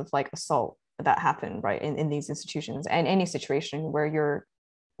instances of assault that happen, right, in these institutions, and any situation where you're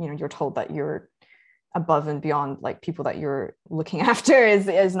told that you're above and beyond people that you're looking after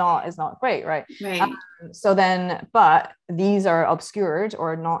is not great, right? So then, but these are obscured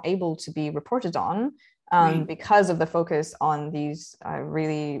or not able to be reported on because of the focus on these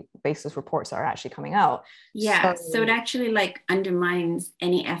really baseless reports that are actually coming out. So it actually undermines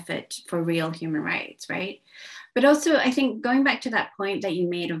any effort for real human rights, right? But also, I think going back to that point that you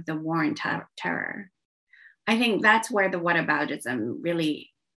made of the war on terror, I think that's where the whataboutism really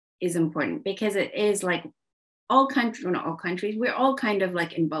is important, because it is all countries, well, not all countries, we're all kind of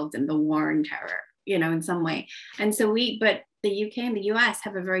involved in the war on terror, in some way. And so but the UK and the US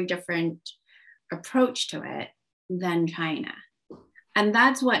have a very different approach to it than China. And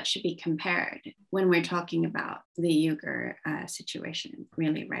that's what should be compared when we're talking about the Uyghur situation,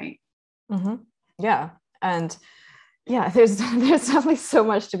 really, right? And there's definitely so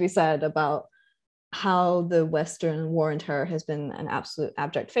much to be said about how the Western war on terror has been an absolute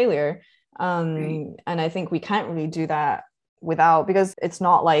abject failure. And I think we can't really do that without, because it's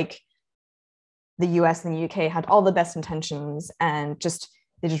not the US and the UK had all the best intentions and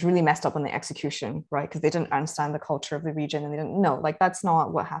they just really messed up on the execution, right? Because they didn't understand the culture of the region and they didn't know, like, that's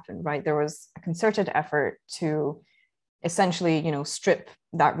not what happened, right? There was a concerted effort to essentially, strip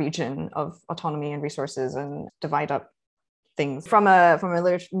that region of autonomy and resources and divide up things from a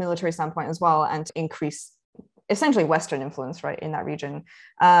military standpoint as well, and to increase essentially Western influence, right, in that region.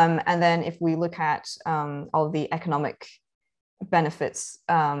 And then if we look at all the economic benefits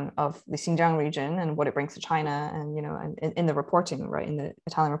of the Xinjiang region and what it brings to China, and and in the reporting, right, in the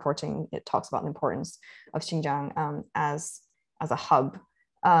Italian reporting, it talks about the importance of Xinjiang as a hub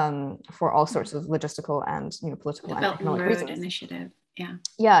for all sorts of logistical and political and economic reasons. Initiative.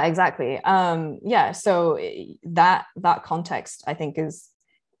 Yeah, exactly. So that context, I think,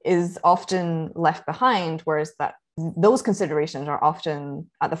 is often left behind, whereas those considerations are often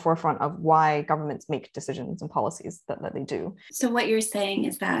at the forefront of why governments make decisions and policies that they do. So what you're saying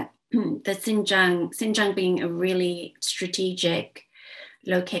is that the Xinjiang being a really strategic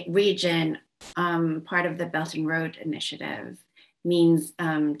region, part of the Belt and Road Initiative, means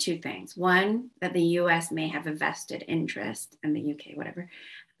two things. One, that the US may have a vested interest, and the UK, whatever,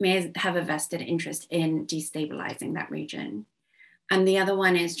 may have a vested interest in destabilizing that region. And the other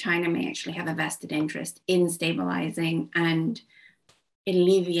one is China may actually have a vested interest in stabilizing and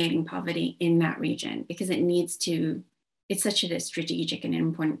alleviating poverty in that region, because it's such a strategic and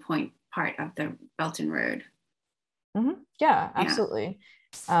important part of the Belt and Road. Mm-hmm. Yeah, absolutely.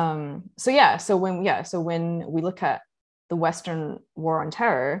 So when we look at the Western war on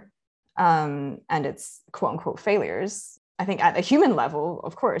terror and its quote unquote failures, I think at a human level,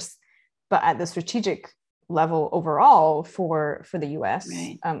 of course, but at the strategic level overall for the US,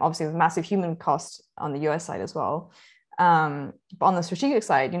 right. Obviously with massive human cost on the US side as well. But on the strategic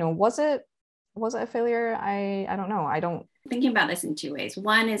side, was it a failure? I don't know. I don't. Thinking about this in two ways.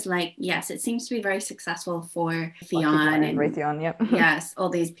 One is like, yes, it seems to be very successful for Theon and Raytheon, yep. Yes, all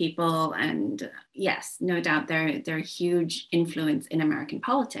these people, and yes, no doubt they're a huge influence in American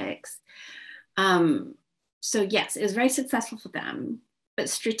politics. So yes, it was very successful for them. But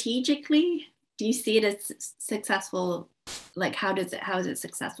strategically, do you see it as successful? Like, how is it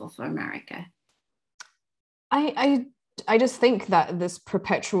successful for America? I just think that this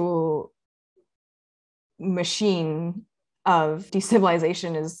perpetual machine of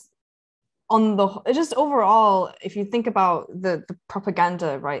destabilization is just overall, if you think about the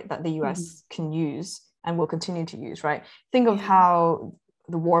propaganda, right, that the US can use and will continue to use, right? Think of how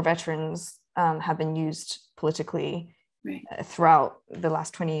the war veterans have been used politically throughout the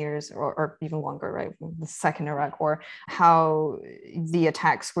last 20 years or even longer, right? The second Iraq War, how the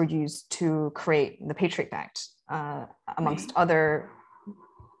attacks were used to create the Patriot Act, amongst other,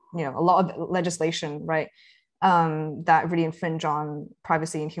 a lot of legislation, right? That really infringe on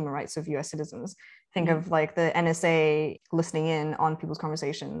privacy and human rights of US citizens. Think of like the NSA listening in on people's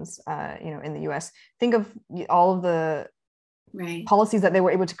conversations, in the US. Think of all of the policies that they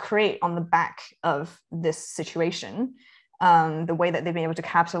were able to create on the back of this situation, the way that they've been able to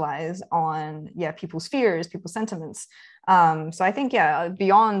capitalize on, people's fears, people's sentiments. So I think,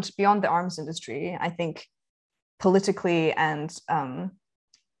 beyond the arms industry, I think politically and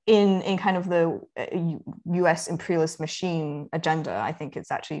in kind of the US imperialist machine agenda, I think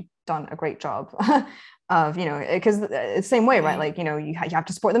it's actually done a great job of, because it's the same way, right? Like, you have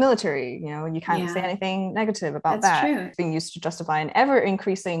to support the military, you can't say anything negative about that. True. It's being used to justify an ever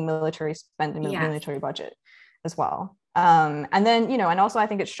increasing military spending, military budget as well. And then, and also I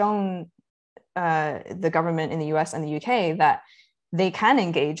think it's shown the government in the US and the UK that they can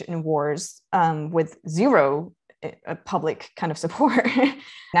engage in wars with zero public kind of support.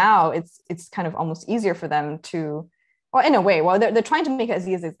 Now it's kind of almost easier for them to, or in a way, well, they're trying to make it as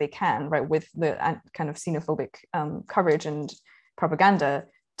easy as they can, right, with the kind of xenophobic coverage and propaganda,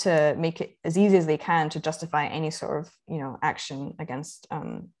 to make it as easy as they can to justify any sort of action against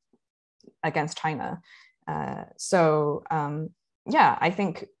China. I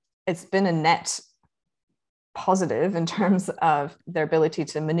think it's been a net positive in terms of their ability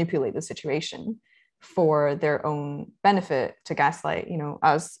to manipulate the situation for their own benefit, to gaslight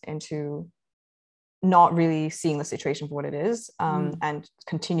us into not really seeing the situation for what it is, and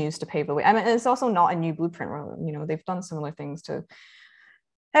continues to pave the way. I mean, it's also not a new blueprint. They've done similar things to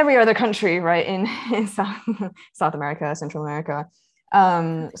every other country, right, in South America, Central America.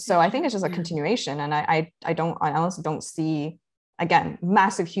 So I think it's just a continuation, and I honestly don't see, again,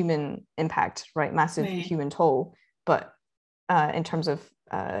 massive human impact, right, massive human toll, but in terms of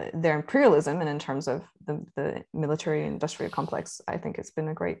their imperialism and in terms of the military industrial complex, I think it's been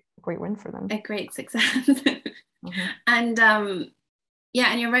a great win for them. A great success. And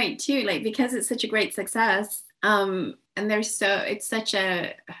Yeah, and you're right too. Like because it's such a great success, and it's such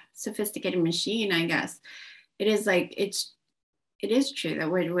a sophisticated machine, I guess. It is like it is true that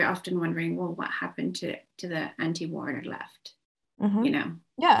we're often wondering, well, what happened to the anti-war left, Mm-hmm. you know,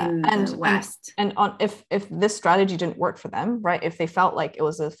 Yeah, in the West. and on if this strategy didn't work for them, right? If they felt like it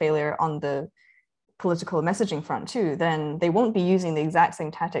was a failure on the political messaging front too, then they won't be using the exact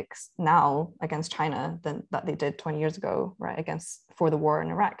same tactics now against China than that they did 20 years ago, right? Against for the war in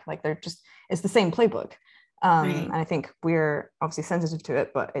Iraq. Like they're just it's the same playbook. Right. And I think we're obviously sensitive to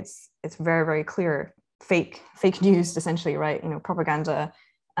it, but it's very, very clear fake news essentially, right? You know, propaganda,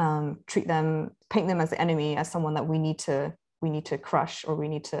 paint them as the enemy, as someone that we need to crush, or we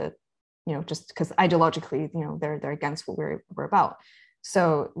need to, you know, just because ideologically, you know, they're against what we're about.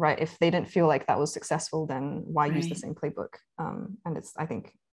 So, right, if they didn't feel like that was successful, then why use the same playbook? And it's, I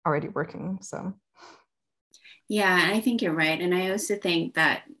think, already working. So, yeah, I think you're right. And I also think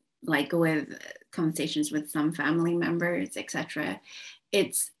that, like, with conversations with some family members, etc.,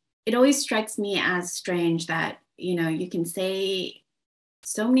 it always strikes me as strange that, you know, you can say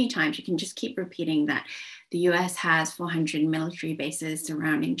so many times, you can just keep repeating that the US has 400 military bases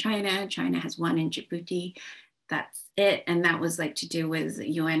surrounding China. China has one in Djibouti. That's it. And that was like to do with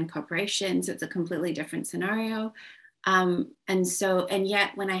UN corporations. It's a completely different scenario. And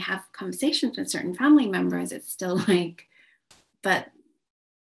yet when I have conversations with certain family members, it's still like, but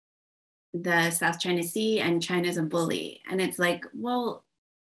the South China Sea and China's a bully. And it's like, well,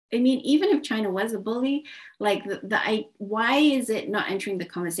 I mean, even if China was a bully, like why is it not entering the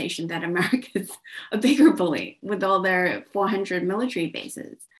conversation that America's a bigger bully with all their 400 military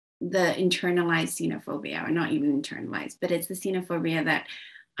bases? The internalized xenophobia, or not even internalized, but it's the xenophobia that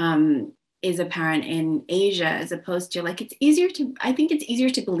is apparent in Asia, as opposed to, like, I think it's easier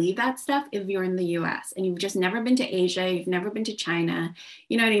to believe that stuff if you're in the US and you've just never been to Asia, you've never been to China,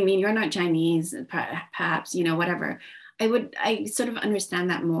 you know what I mean? You're not Chinese, perhaps, you know, whatever. I sort of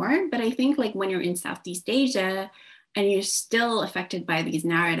understand that more, but I think like when you're in Southeast Asia and you're still affected by these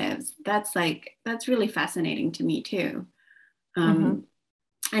narratives, that's really fascinating to me too.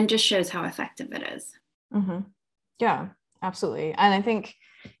 And just shows how effective it is. Yeah, absolutely. And I think,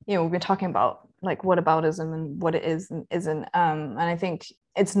 you know, we've been talking about like whataboutism and what it is and isn't. And I think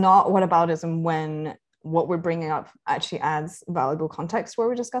it's not whataboutism when what we're bringing up actually adds valuable context to what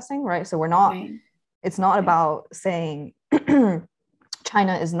we're discussing, right? So we're not, it's not about saying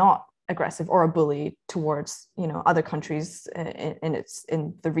China is not aggressive or a bully towards, you know, other countries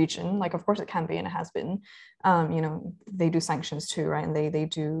in the region. Like, of course it can be, and it has been. You know, they do sanctions too, right? And they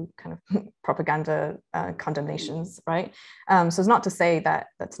do kind of propaganda condemnations, right? So it's not to say that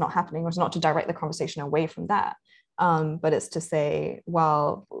that's not happening, or it's not to direct the conversation away from that. But it's to say,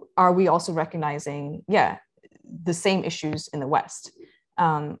 well, are we also recognizing, the same issues in the West?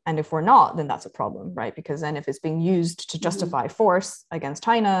 And if we're not, then that's a problem, right? Because then if it's being used to justify force against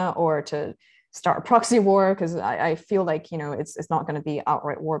China or to start a proxy war, because I feel like, you know, it's not going to be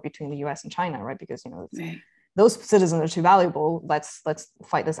outright war between the US and China, right? Because, you know, those citizens are too valuable. Let's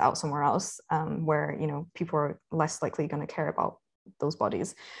fight this out somewhere else, where, you know, people are less likely going to care about those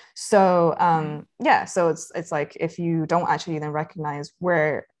bodies. So so it's like, if you don't actually then recognize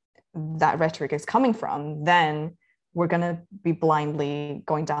where that rhetoric is coming from, then we're going to be blindly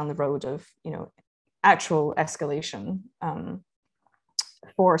going down the road of, you know, actual escalation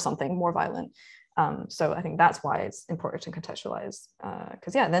for something more violent. So I think that's why it's important to contextualize,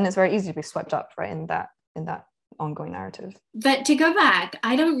 because then it's very easy to be swept up, right, in that ongoing narrative. But to go back,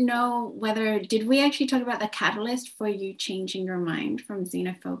 I don't know whether, did we actually talk about the catalyst for you changing your mind from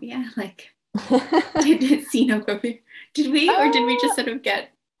xenophobia? Like, xenophobia? Did we, or did we just sort of get?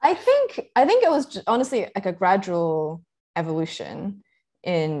 I think it was just, honestly, like a gradual evolution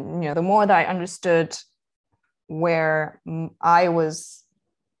in, you know, the more that I understood where I was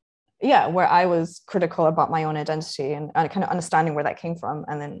critical about my own identity, and kind of understanding where that came from,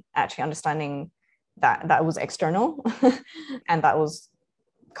 and then actually understanding that was external and that was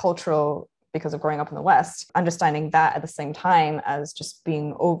cultural because of growing up in the West, understanding that at the same time as just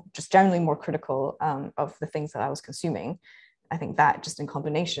being just generally more critical of the things that I was consuming. I think that just in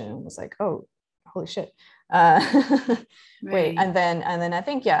combination was like, oh, holy shit. Wait, and then I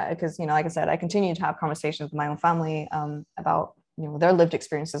think, because, you know, like I said, I continued to have conversations with my own family about, you know, their lived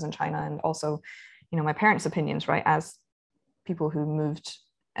experiences in China, and also, you know, my parents' opinions, right, as people who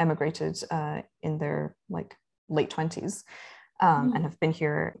emigrated in their like late 20s and have been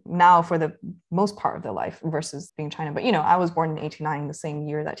here now for the most part of their life versus being China. But, you know, I was born in 1989, the same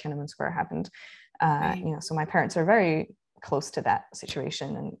year that Tiananmen Square happened. You know, so my parents are very close to that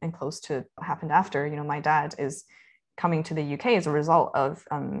situation and close to what happened after. You know, my dad is coming to the UK as a result of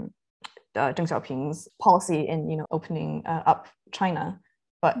Deng Xiaoping's policy in opening up China,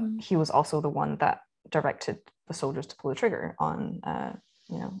 but he was also the one that directed the soldiers to pull the trigger on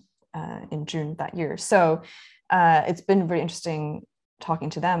in June that year. So it's been very interesting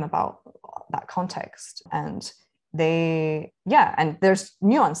talking to them about that context, and and there's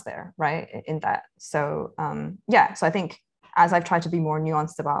nuance there, right, in that. So so I think as I've tried to be more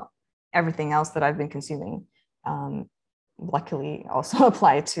nuanced about everything else that I've been consuming, luckily also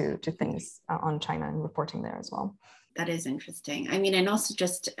apply to things on China and reporting there as well. That is interesting. I mean, and also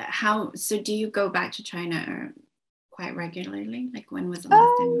just so do you go back to China quite regularly? Like, when was the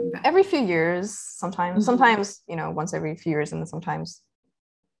last time you went back? Every few years, sometimes, once every few years, and then sometimes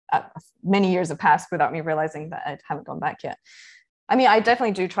many years have passed without me realizing that I haven't gone back yet. I mean, I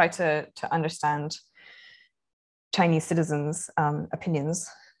definitely do try to understand Chinese citizens' opinions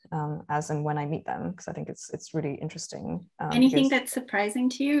as and when I meet them, because I think it's really interesting. Anything that's surprising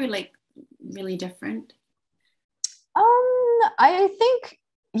to you, like really different?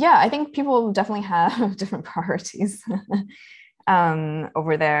 I think people definitely have different priorities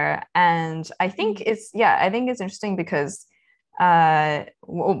over there, and I think it's interesting because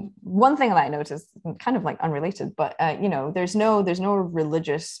one thing that I noticed, kind of like unrelated, but there's no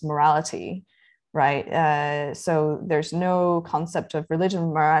religious morality, right? So there's no concept of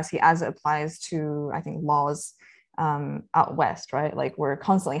religion morality as it applies to, I think, laws out west, right? Like, we're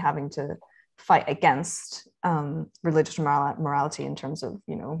constantly having to fight against religious morality in terms of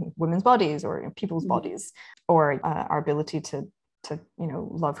women's bodies or people's bodies, or our ability to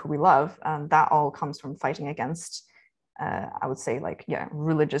love who we love. That all comes from fighting against I would say,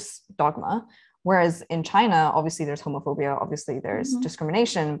 religious dogma. Whereas in China, obviously there's homophobia, obviously there's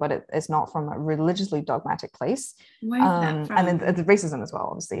discrimination, but it's not from a religiously dogmatic place. Where is that from? And then the racism as well,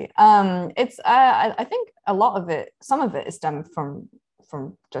 obviously. It's I think a lot of it, some of it is stemmed from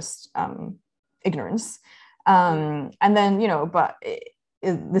just ignorance. And then, but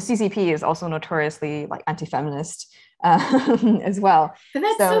the CCP is also notoriously anti-feminist as well. But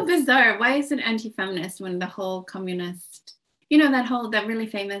that's so bizarre. Why is it anti-feminist when the whole communist, that really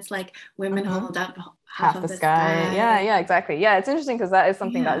famous, women hold up half of the sky. Yeah, exactly. Yeah, it's interesting because that is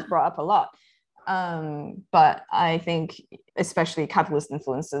something that is brought up a lot. But I think especially capitalist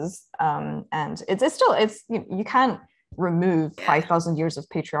influences, and it's you can't remove 5,000 years of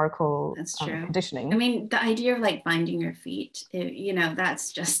patriarchal conditioning. I mean, the idea of binding your feet,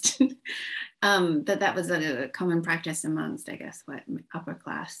 that's just that was a common practice amongst, I guess, upper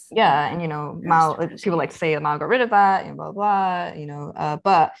class. Yeah, and Mao, people like to say Mao got rid of that and blah blah.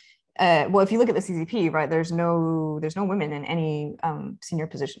 But well, if you look at the CCP, right, there's no women in any senior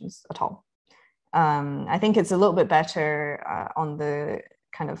positions at all. I think it's a little bit better on the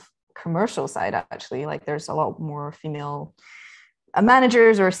kind of commercial side, actually. There's a lot more female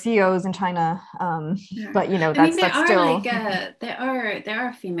managers or CEOs in China, but that's still there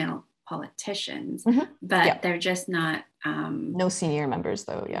are female politicians, but they're just not no senior members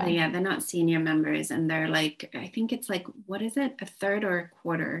though. They're not senior members, and they're I think it's what is it, a third or a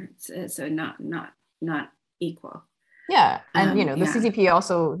quarter, so not equal. And the CCP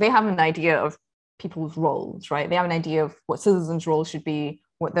also, they have an idea of people's roles, right? They have an idea of what citizens' roles should be,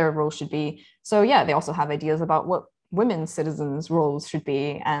 what their role should be. So they also have ideas about what women citizens' roles should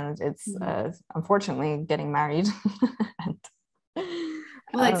be, and it's unfortunately getting married.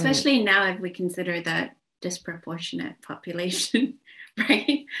 Well, especially now if we consider that disproportionate population,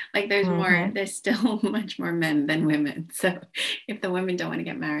 right? There's still much more men than women. So if the women don't want to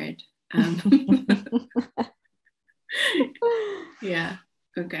get married,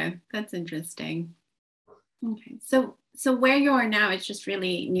 okay, that's interesting. Okay, so where you are now, it's just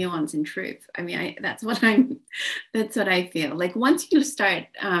really nuance and truth. I mean, that's what I feel. Once you start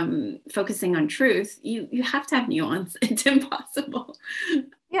focusing on truth, you have to have nuance. It's impossible.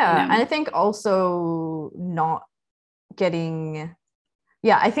 And I think also not getting.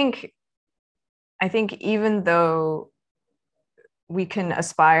 I think even though we can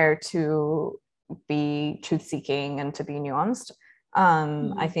aspire to be truth-seeking and to be nuanced,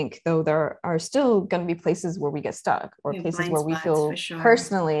 I think though there are still going to be places where we get stuck, or places where we feel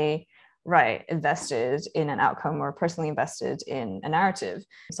personally invested in an outcome, or personally invested in a narrative.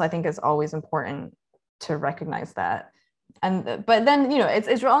 So I think it's always important to recognize that. But then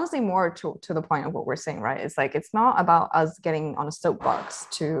it's honestly more to the point of what we're saying, right? It's not about us getting on a soapbox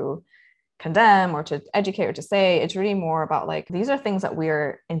to condemn or to educate or to say. It's really more about these are things that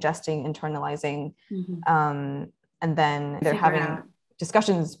we're ingesting, internalizing, and then they're having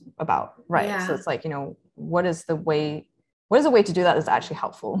discussions about, right? So it's what is the way what is a way to do that is actually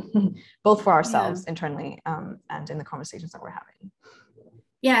helpful, both for ourselves Yeah. internally and in the conversations that we're having.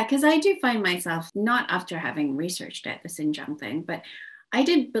 Yeah, because I do find myself, not after having researched it, the Xinjiang thing, but I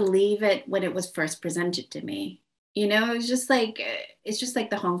did believe it when it was first presented to me. You know, it's just like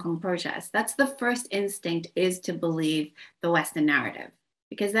the Hong Kong protest. That's the first instinct, is to believe the Western narrative,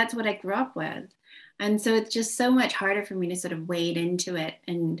 because that's what I grew up with. And so it's just so much harder for me to sort of wade into it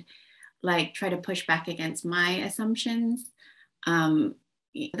and like try to push back against my assumptions.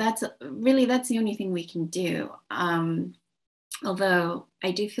 That's the only thing we can do. Although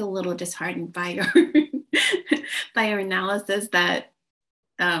I do feel a little disheartened by your by your analysis that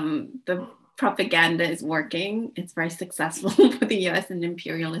the propaganda is working. It's very successful for the US and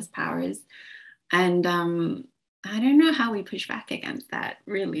imperialist powers. And I don't know how we push back against that,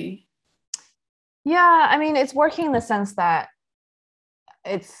 really. Yeah, I mean, it's working in the sense that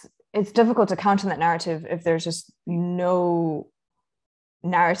it's difficult to counter that narrative if there's just no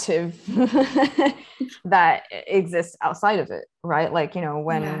narrative that exists outside of it, right? Like, you know,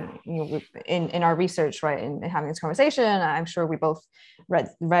 when in our research, right, in having this conversation, I'm sure we both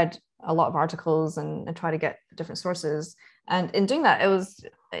read a lot of articles and try to get different sources, and in doing that it was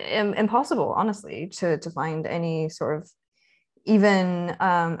impossible, honestly, to find any sort of even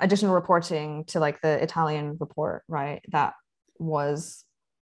additional reporting to like the Italian report, right, that was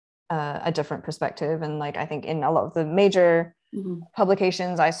a different perspective. And like, I think in a lot of the major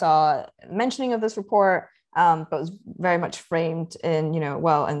publications I saw mentioning of this report, but it was very much framed in, you know,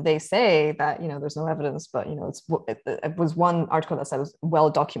 well, and they say that, you know, there's no evidence, but, you know, it was one article that said it was well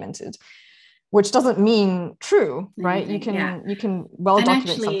documented, which doesn't mean true, right? You can well and document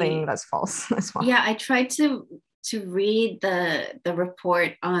actually, something that's false as well. Yeah, I tried to read the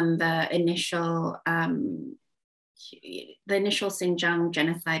report on the initial Xinjiang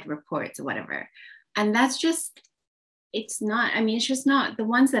genocide reports or whatever, and that's just, it's not, I mean, it's just not, the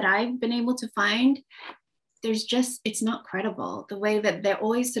ones that I've been able to find, it's not credible. The way that they're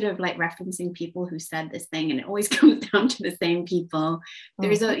always sort of like referencing people who said this thing, and it always comes down to the same people.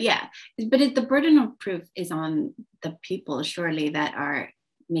 There's but the burden of proof is on the people, surely, that are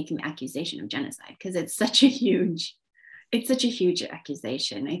making the accusation of genocide, because it's such a huge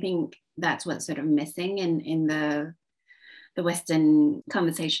accusation. I think that's what's sort of missing in the Western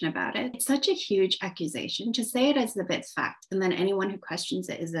conversation about it. It's such a huge accusation. To say it as if it's fact, and then anyone who questions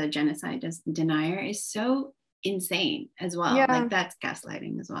it is a genocide denier, is so insane as well. Yeah. Like, that's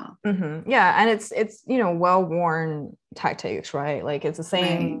gaslighting as well. Yeah, and it's you know, well-worn tactics, right? Like, it's the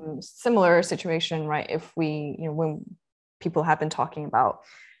same similar situation, right? If we, you know, when people have been talking about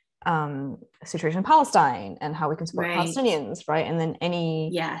situation in Palestine and how we can support Palestinians, right? And then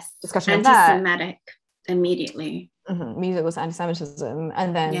any discussion of that, anti-Semitic immediately. Immediately was anti-Semitism,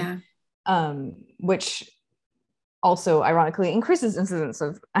 and then which also ironically increases incidence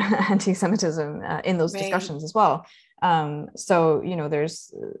of anti-Semitism in those discussions as well. So, you know,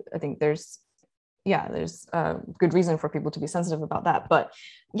 there's good reason for people to be sensitive about that, but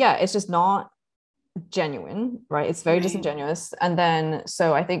yeah, it's just not genuine, right? It's very disingenuous. And then,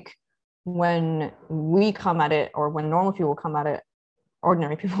 so I think when we come at it, or when normal people come at it,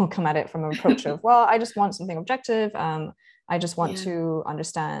 ordinary people come at it from an approach of, well, I just want something objective. I just want to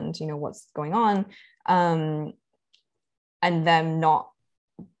understand, you know, what's going on. And them not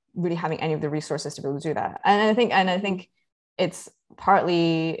really having any of the resources to be able to do that. And I think it's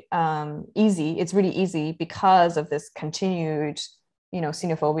partly easy. It's really easy because of this continued, you know,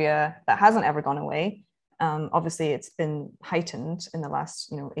 xenophobia that hasn't ever gone away. Obviously, it's been heightened in the last,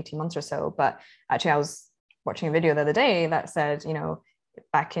 you know, 18 months or so. But actually, I was watching a video the other day that said, you know,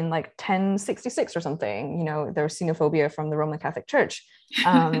 back in like 1066 or something, you know, there was xenophobia from the Roman Catholic Church.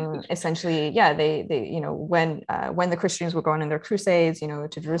 Essentially, they you know, when the Christians were going on their crusades, you know,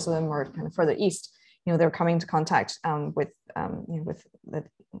 to Jerusalem or kind of further east, you know, they were coming into contact with the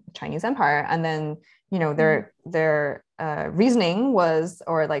Chinese Empire, and then, you know, their reasoning was,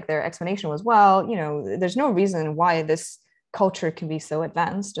 or like their explanation was, well, you know, there's no reason why this culture can be so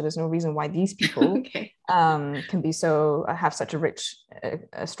advanced, or there's no reason why these people can be so have such a rich,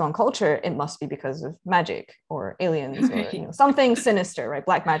 strong culture. It must be because of magic or aliens or, you know, something sinister, right?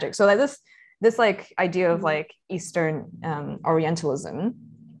 Black magic. So like this like idea of like Eastern Orientalism,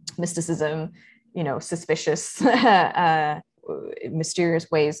 mysticism, you know, suspicious,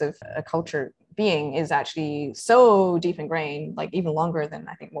 mysterious ways of a culture being is actually so deep ingrained, like even longer than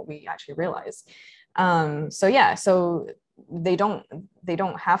I think what we actually realize. So they don't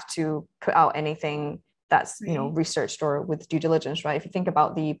have to put out anything that's, you know, researched or with due diligence, right? If you think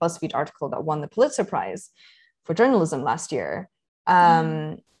about the BuzzFeed article that won the Pulitzer Prize for journalism last year,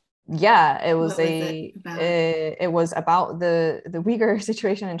 Yeah, it was What was it about? it was about the Uyghur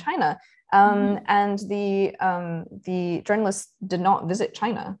situation in China. And the journalists did not visit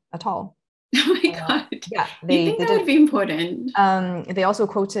China at all. Oh my God. Yeah, You think they that would didn't. be important? They also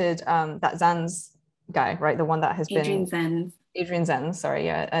quoted that Zan's guy, right? The one that has Adrian been Zenz. Adrian Zenz, sorry,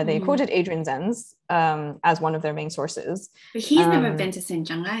 yeah. They quoted Adrian Zenz as one of their main sources. But he's never been to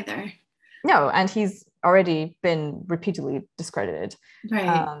Xinjiang either. No, and he's already been repeatedly discredited.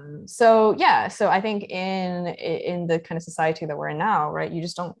 Right. So yeah, so I think in the kind of society that we're in now, right, you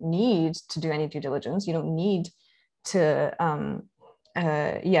just don't need to do any due diligence. You don't need to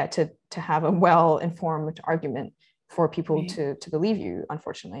to have a well-informed argument for people to believe you,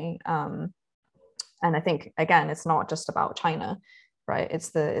 unfortunately. And I think, again, it's not just about China, right? It's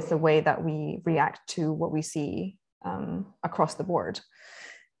the way that we react to what we see across the board.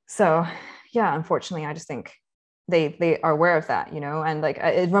 So yeah, unfortunately, I just think they are aware of that, and like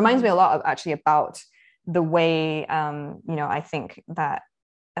it reminds me a lot of actually about the way I think that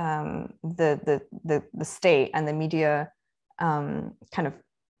the state and the media kind of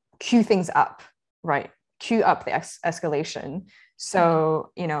cue things up, right? Cue up the escalation.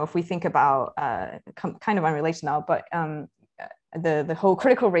 So if we think about kind of unrelated now, but the whole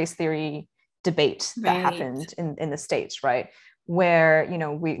critical race theory debate that happened in the States, right? Where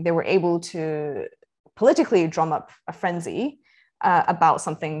they were able to politically drum up a frenzy about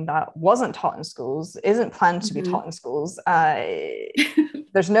something that wasn't taught in schools, isn't planned to be taught in schools.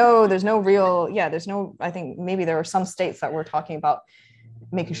 There's no real, I think maybe there are some states that were talking about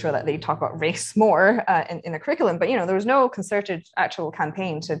making sure that they talk about race more in the curriculum, but there was no concerted actual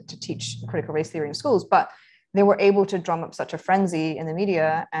campaign to teach critical race theory in schools. But they were able to drum up such a frenzy in the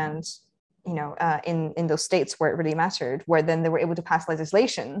media and in those states where it really mattered, where then they were able to pass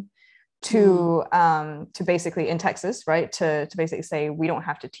legislation to basically, in Texas, right, to basically say, we don't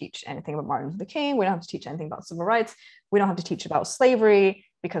have to teach anything about Martin Luther King, we don't have to teach anything about civil rights, we don't have to teach about slavery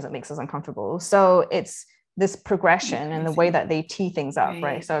because it makes us uncomfortable. So it's this progression and the way that they tee things up,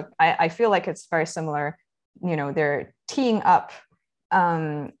 right? So I feel like it's very similar. They're teeing up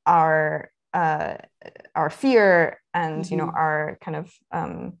our fear and our kind of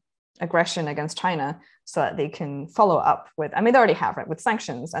aggression against China, so that they can follow up with, they already have, right, with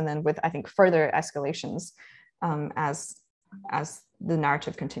sanctions, and then with, I think, further escalations as the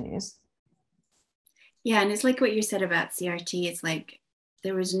narrative continues. Yeah, and it's like what you said about CRT. It's like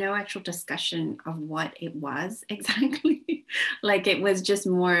there was no actual discussion of what it was exactly. Like it was just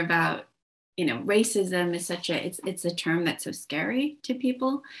more about, racism is it's a term that's so scary to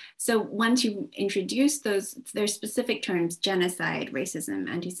people. So once you introduce there's specific terms, genocide, racism,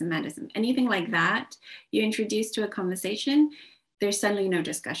 anti-Semitism, anything like that, you introduce to a conversation, there's suddenly no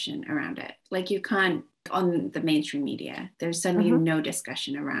discussion around it. Like you can't, on the mainstream media, there's suddenly no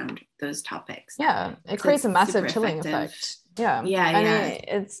discussion around those topics. Yeah, it creates a massive chilling effect. Yeah.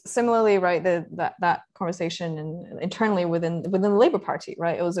 It's similarly, right, that conversation internally within the Labour Party,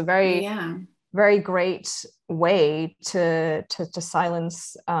 right? It was a very very great way to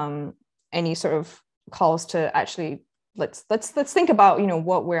silence any sort of calls to actually let's think about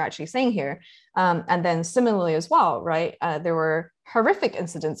what we're actually saying here. And then similarly as well, right, there were horrific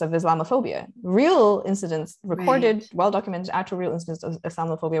incidents of Islamophobia, real incidents recorded, well documented, actual real incidents of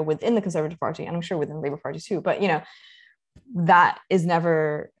Islamophobia within the Conservative Party, and I'm sure within the Labour Party too. But that is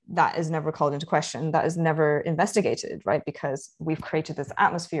never called into question. That is never investigated, right? Because we've created this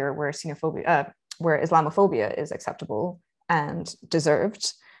atmosphere where where Islamophobia is acceptable and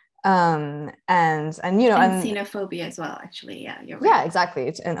deserved. And xenophobia as well, actually. Yeah, you're right. Yeah, exactly.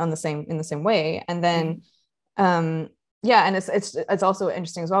 It's in the same way. And then and it's also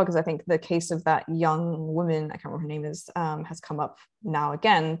interesting as well, because I think the case of that young woman, I can't remember her name is, has come up now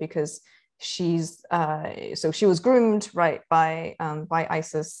again, because she's so she was groomed, right, by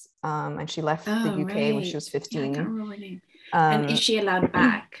ISIS, and she left the UK when she was 15. Yeah, I can't remember her name. And is she allowed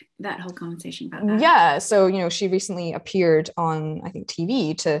back? That whole conversation about that. Yeah, so she recently appeared on, I think,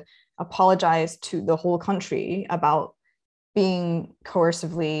 TV to apologize to the whole country about being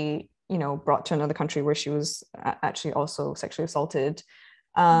coercively brought to another country where she was actually also sexually assaulted.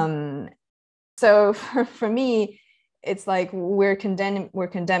 So for me, it's like we're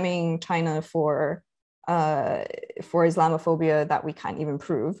condemning China for Islamophobia that we can't even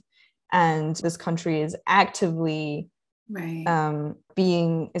prove, and this country is actively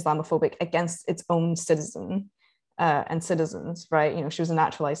being Islamophobic against its own citizens, right? She was a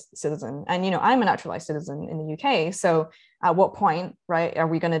naturalized citizen, and I'm a naturalized citizen in the UK. So at what point, right, are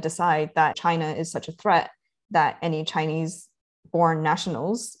we going to decide that China is such a threat that any Chinese born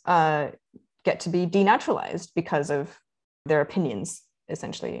nationals get to be denaturalized because of their opinions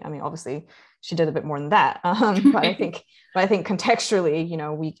essentially. I mean, obviously she did a bit more than that, but I think contextually, you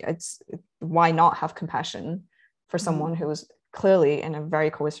know, it's why not have compassion for someone who was clearly in a very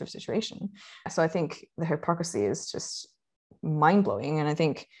coercive situation. So I think the hypocrisy is just mind-blowing, and I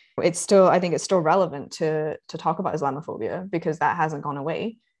think it's still relevant to talk about Islamophobia, because that hasn't gone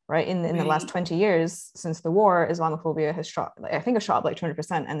away, right? In the last 20 years since the war, Islamophobia has shot, I think it shot up like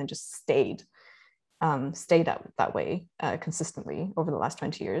 200%, and then just stayed that way consistently over the last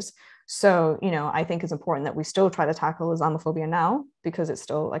 20 years. So, you know, I think it's important that we still try to tackle Islamophobia now, because it's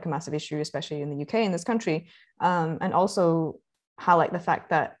still like a massive issue, especially in the UK, in this country, and also highlight the fact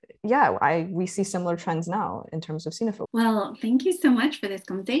that, we see similar trends now in terms of xenophobia. Well, thank you so much for this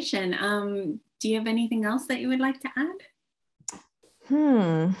conversation. Do you have anything else that you would like to add?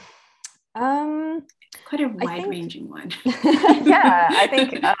 Quite a wide-ranging one. Yeah,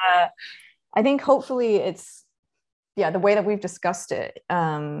 I think hopefully it's, the way that we've discussed it,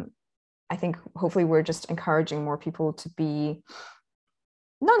 I think hopefully we're just encouraging more people to be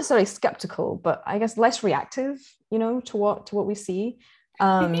not necessarily skeptical, but I guess less reactive, you know, to what we see.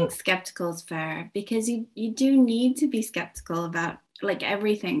 I think skeptical is fair, because you do need to be skeptical about like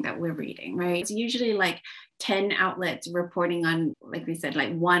everything that we're reading, right? It's usually like 10 outlets reporting on, like we said,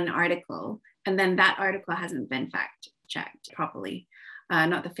 like one article, and then that article hasn't been fact checked properly.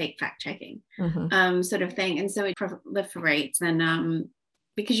 Not the fake fact checking sort of thing. And so it proliferates, and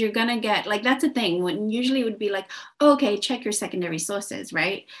because you're gonna get, like, that's a thing when usually it would be like, oh, okay, check your secondary sources,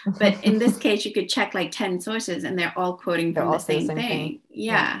 right? But in this case, you could check like 10 sources and they're all quoting from the same thing.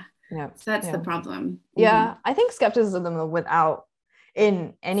 Yeah. So that's the problem. Yeah, I think skepticism without,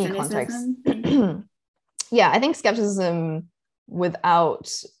 in any cynicism context, I think skepticism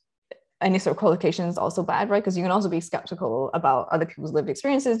without any sort of qualification is also bad, right? Because you can also be skeptical about other people's lived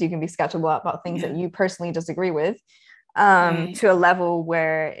experiences. You can be skeptical about things that you personally disagree with, to a level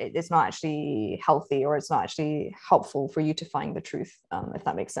where it's not actually healthy, or it's not actually helpful for you to find the truth, if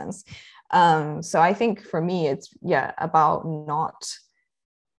that makes sense. So I think for me, it's about not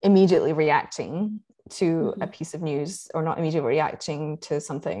immediately reacting to a piece of news, or not immediately reacting to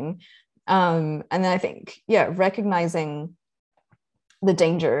something. And then I think, recognizing the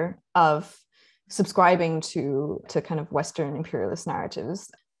danger of subscribing to kind of Western imperialist narratives.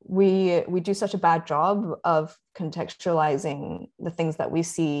 We do such a bad job of contextualizing the things that we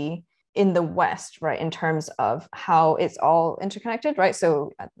see in the West, right, in terms of how it's all interconnected, right?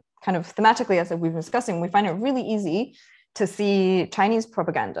 So kind of thematically, as we've been discussing, we find it really easy to see Chinese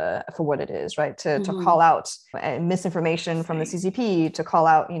propaganda for what it is, right? To call out misinformation from the CCP, to call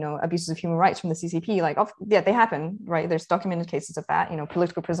out, you know, abuses of human rights from the CCP. Like, they happen, right? There's documented cases of that, you know,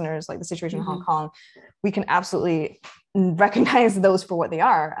 political prisoners, like the situation in Hong Kong. We can absolutely recognize those for what they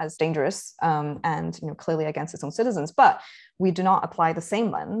are, as dangerous, and, you know, clearly against its own citizens. But we do not apply the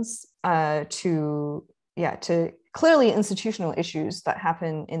same lens to clearly institutional issues that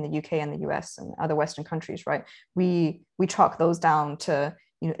happen in the UK and the US and other Western countries, right? We chalk those down to,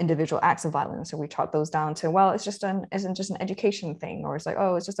 you know, individual acts of violence, or we chalk those down to, well, isn't just an education thing, or it's like,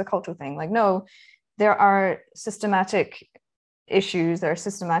 oh, it's just a cultural thing. Like, no, there are systematic issues, there are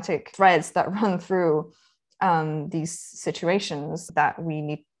systematic threads that run through these situations that we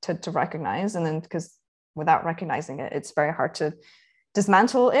need to recognize. And then, because without recognizing it, it's very hard to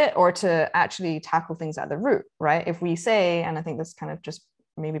dismantle it, or to actually tackle things at the root, right? If we say, and I think this kind of just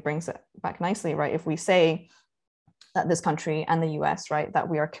maybe brings it back nicely, right? If we say that this country and the US, right, that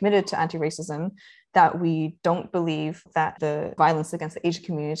we are committed to anti-racism, that we don't believe that the violence against the Asian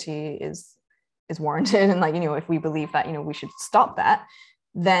community is warranted, and, like, you know, if we believe that, you know, we should stop that,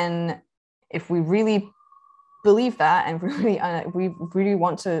 then if we really believe that, and we really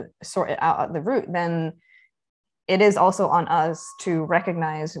want to sort it out at the root, then it is also on us to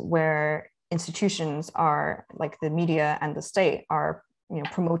recognize where institutions are, like the media and the state, are, you know,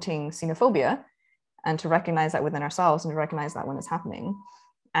 promoting xenophobia, and to recognize that within ourselves, and to recognize that when it's happening,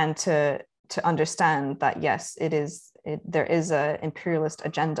 and to understand that, yes, there is a imperialist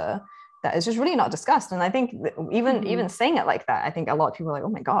agenda that is just really not discussed. And I think even saying it like that, I think a lot of people are like, oh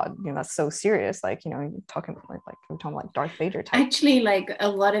my God, you know, that's so serious. Like, you know, you're talking like Darth Vader type. Actually, like a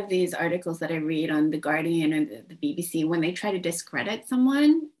lot of these articles that I read on The Guardian and the BBC, when they try to discredit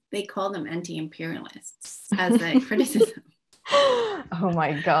someone, they call them anti-imperialists as a criticism. Oh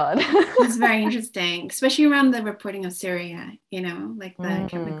my God. It's very interesting, especially around the reporting of Syria, you know, like the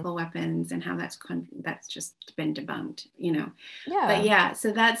chemical weapons and how that's just been debunked, you know. But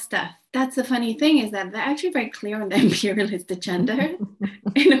so that stuff, that's the funny thing, is that they're actually very clear on the imperialist agenda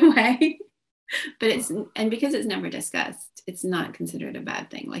in a way, but because it's never discussed, it's not considered a bad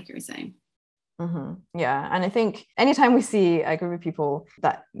thing, like you were saying. Yeah, and I think anytime we see a group of people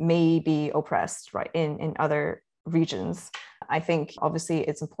that may be oppressed, right, in other regions, I think obviously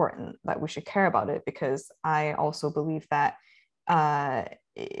it's important that we should care about it, because I also believe that I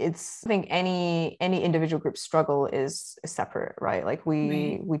think any individual group struggle is separate, right? Like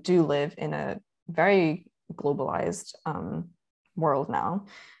we do live in a very globalized world now.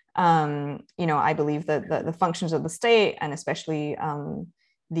 I believe that the functions of the state, and especially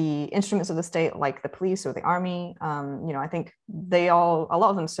the instruments of the state, like the police or the army, I think a lot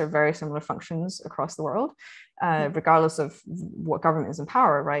of them serve very similar functions across the world, regardless of what government is in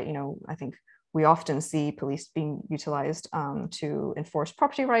power, right? I think we often see police being utilized to enforce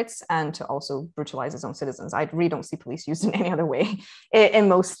property rights and to also brutalize its own citizens. I really don't see police used in any other way in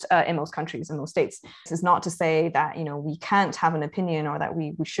most countries, in most states. This is not to say that we can't have an opinion, or that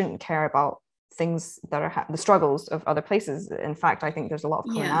we shouldn't care about things that are the struggles of other places. In fact, I think there's a lot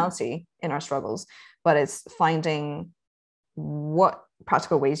of commonality in our struggles, but it's finding what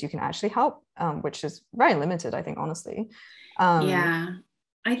practical ways you can actually help, which is very limited, I think, honestly.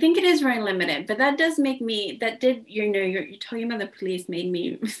 I think it is very limited, but that does make me, you're talking about the police made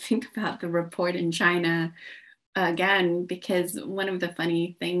me think about the report in China again, because one of the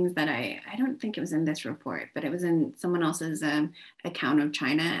funny things that I don't think it was in this report, but it was in someone else's account of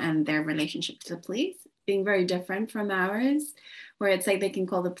China and their relationship to the police being very different from ours, where it's like they can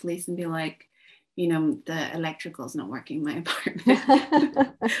call the police and be like, the electrical's not working in my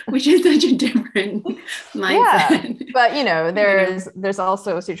apartment, which is such a different mindset. Yeah, but there's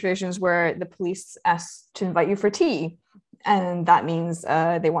also situations where the police ask to invite you for tea, and that means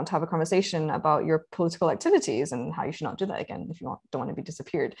they want to have a conversation about your political activities and how you should not do that again if you don't want to be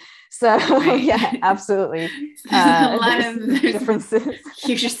disappeared. So yeah, absolutely. A lot of differences.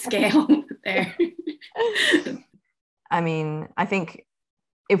 Huge scale there. I mean, I think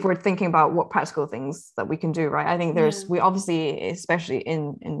if we're thinking about what practical things that we can do, right? I think we obviously, especially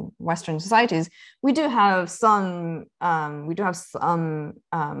in Western societies, we do have some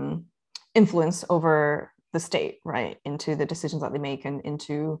influence over the state, right, into the decisions that they make and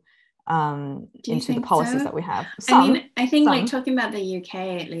into the policies that we have. I think like talking about the UK,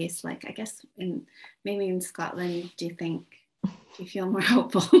 at least, like I guess maybe in Scotland, do you feel more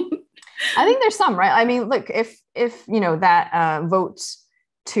hopeful? I think there's some, right? I mean, look, if that vote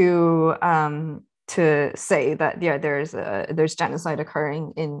to say that there's genocide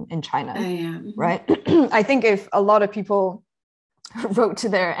occurring in China, right? I think if a lot of people wrote to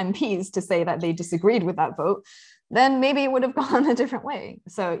their MPs to say that they disagreed with that vote, then maybe it would have gone a different way.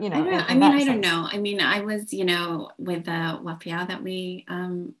 So I don't know. I mean, I was with Wapiao that we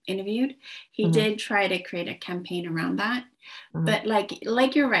interviewed, he did try to create a campaign around that, but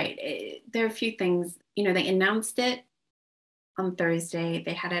like you're right, there are a few things. They announced it on Thursday,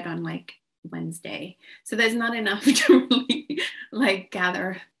 they had it on like Wednesday, so there's not enough to really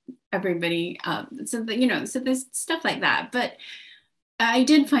gather everybody up. So so there's stuff like that. But I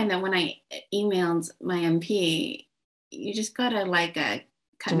did find that when I emailed my MP, you just got a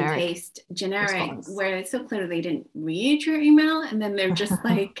cut and paste generic response, where it's so clear they didn't read your email, and then they're just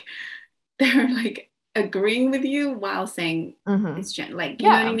they're agreeing with you while saying it's you know what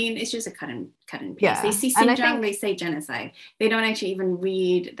I mean? It's just a cut and paste. Yeah. They see Xinjiang, they say genocide. They don't actually even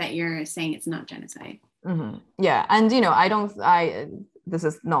read that you're saying it's not genocide. Yeah, and this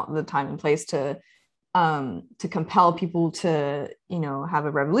is not the time and place to compel people to have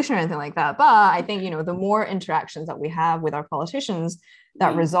a revolution or anything like that. But I think the more interactions that we have with our politicians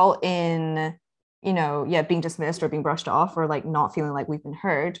that result in being dismissed or being brushed off, or not feeling like we've been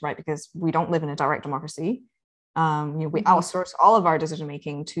heard, right? Because we don't live in a direct democracy. We outsource all of our decision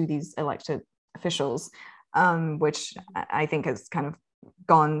making to these elected officials, which I think has kind of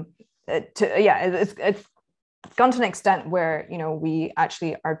gone it's gone to an extent where we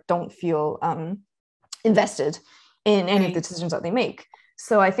actually don't feel invested in any of the decisions that they make.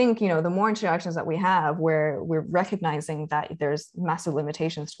 So I think the more interactions that we have where we're recognizing that there's massive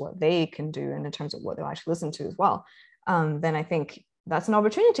limitations to what they can do and in terms of what they'll actually listen to as well, then I think that's an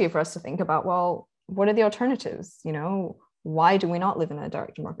opportunity for us to think about, well, what are the alternatives? Why do we not live in a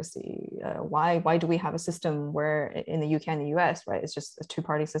direct democracy? Why do we have a system where in the UK and the US, right, it's just a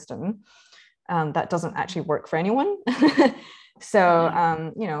two-party system that doesn't actually work for anyone?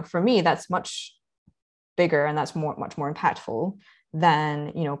 So for me, that's much bigger and that's much more impactful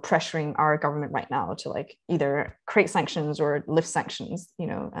than pressuring our government right now to either create sanctions or lift sanctions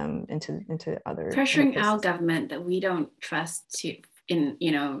into other pressuring our government that we don't trust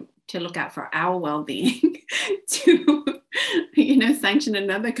to look out for our well-being to sanction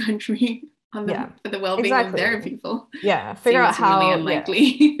another country for the well-being of their people. Yeah, figure out how really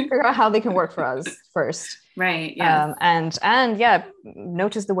unlikely. figure out how they can work for us first. Right. Yes. And yeah,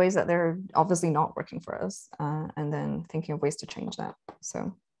 notice the ways that they're obviously not working for us, and then thinking of ways to change that.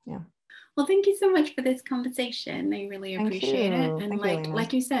 So yeah. Well, thank you so much for this conversation. I really appreciate it. And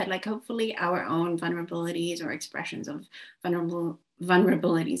like you said, like hopefully our own vulnerabilities or expressions of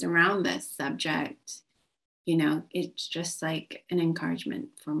vulnerabilities around this subject, you know, it's just like an encouragement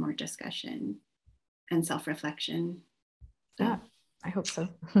for more discussion and self-reflection. So. Yeah, I hope so.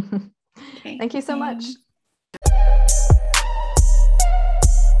 Okay. Thank you so much.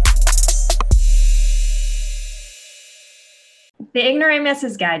 The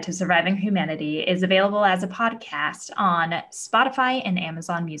Ignoramus's Guide to Surviving Humanity is available as a podcast on Spotify and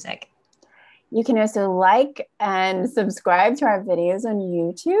Amazon Music. You can also like and subscribe to our videos on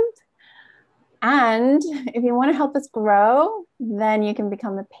YouTube. And if you want to help us grow, then you can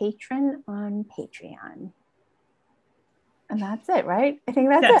become a patron on Patreon. And that's it, right? I think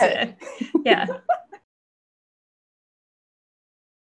that's it. Yeah.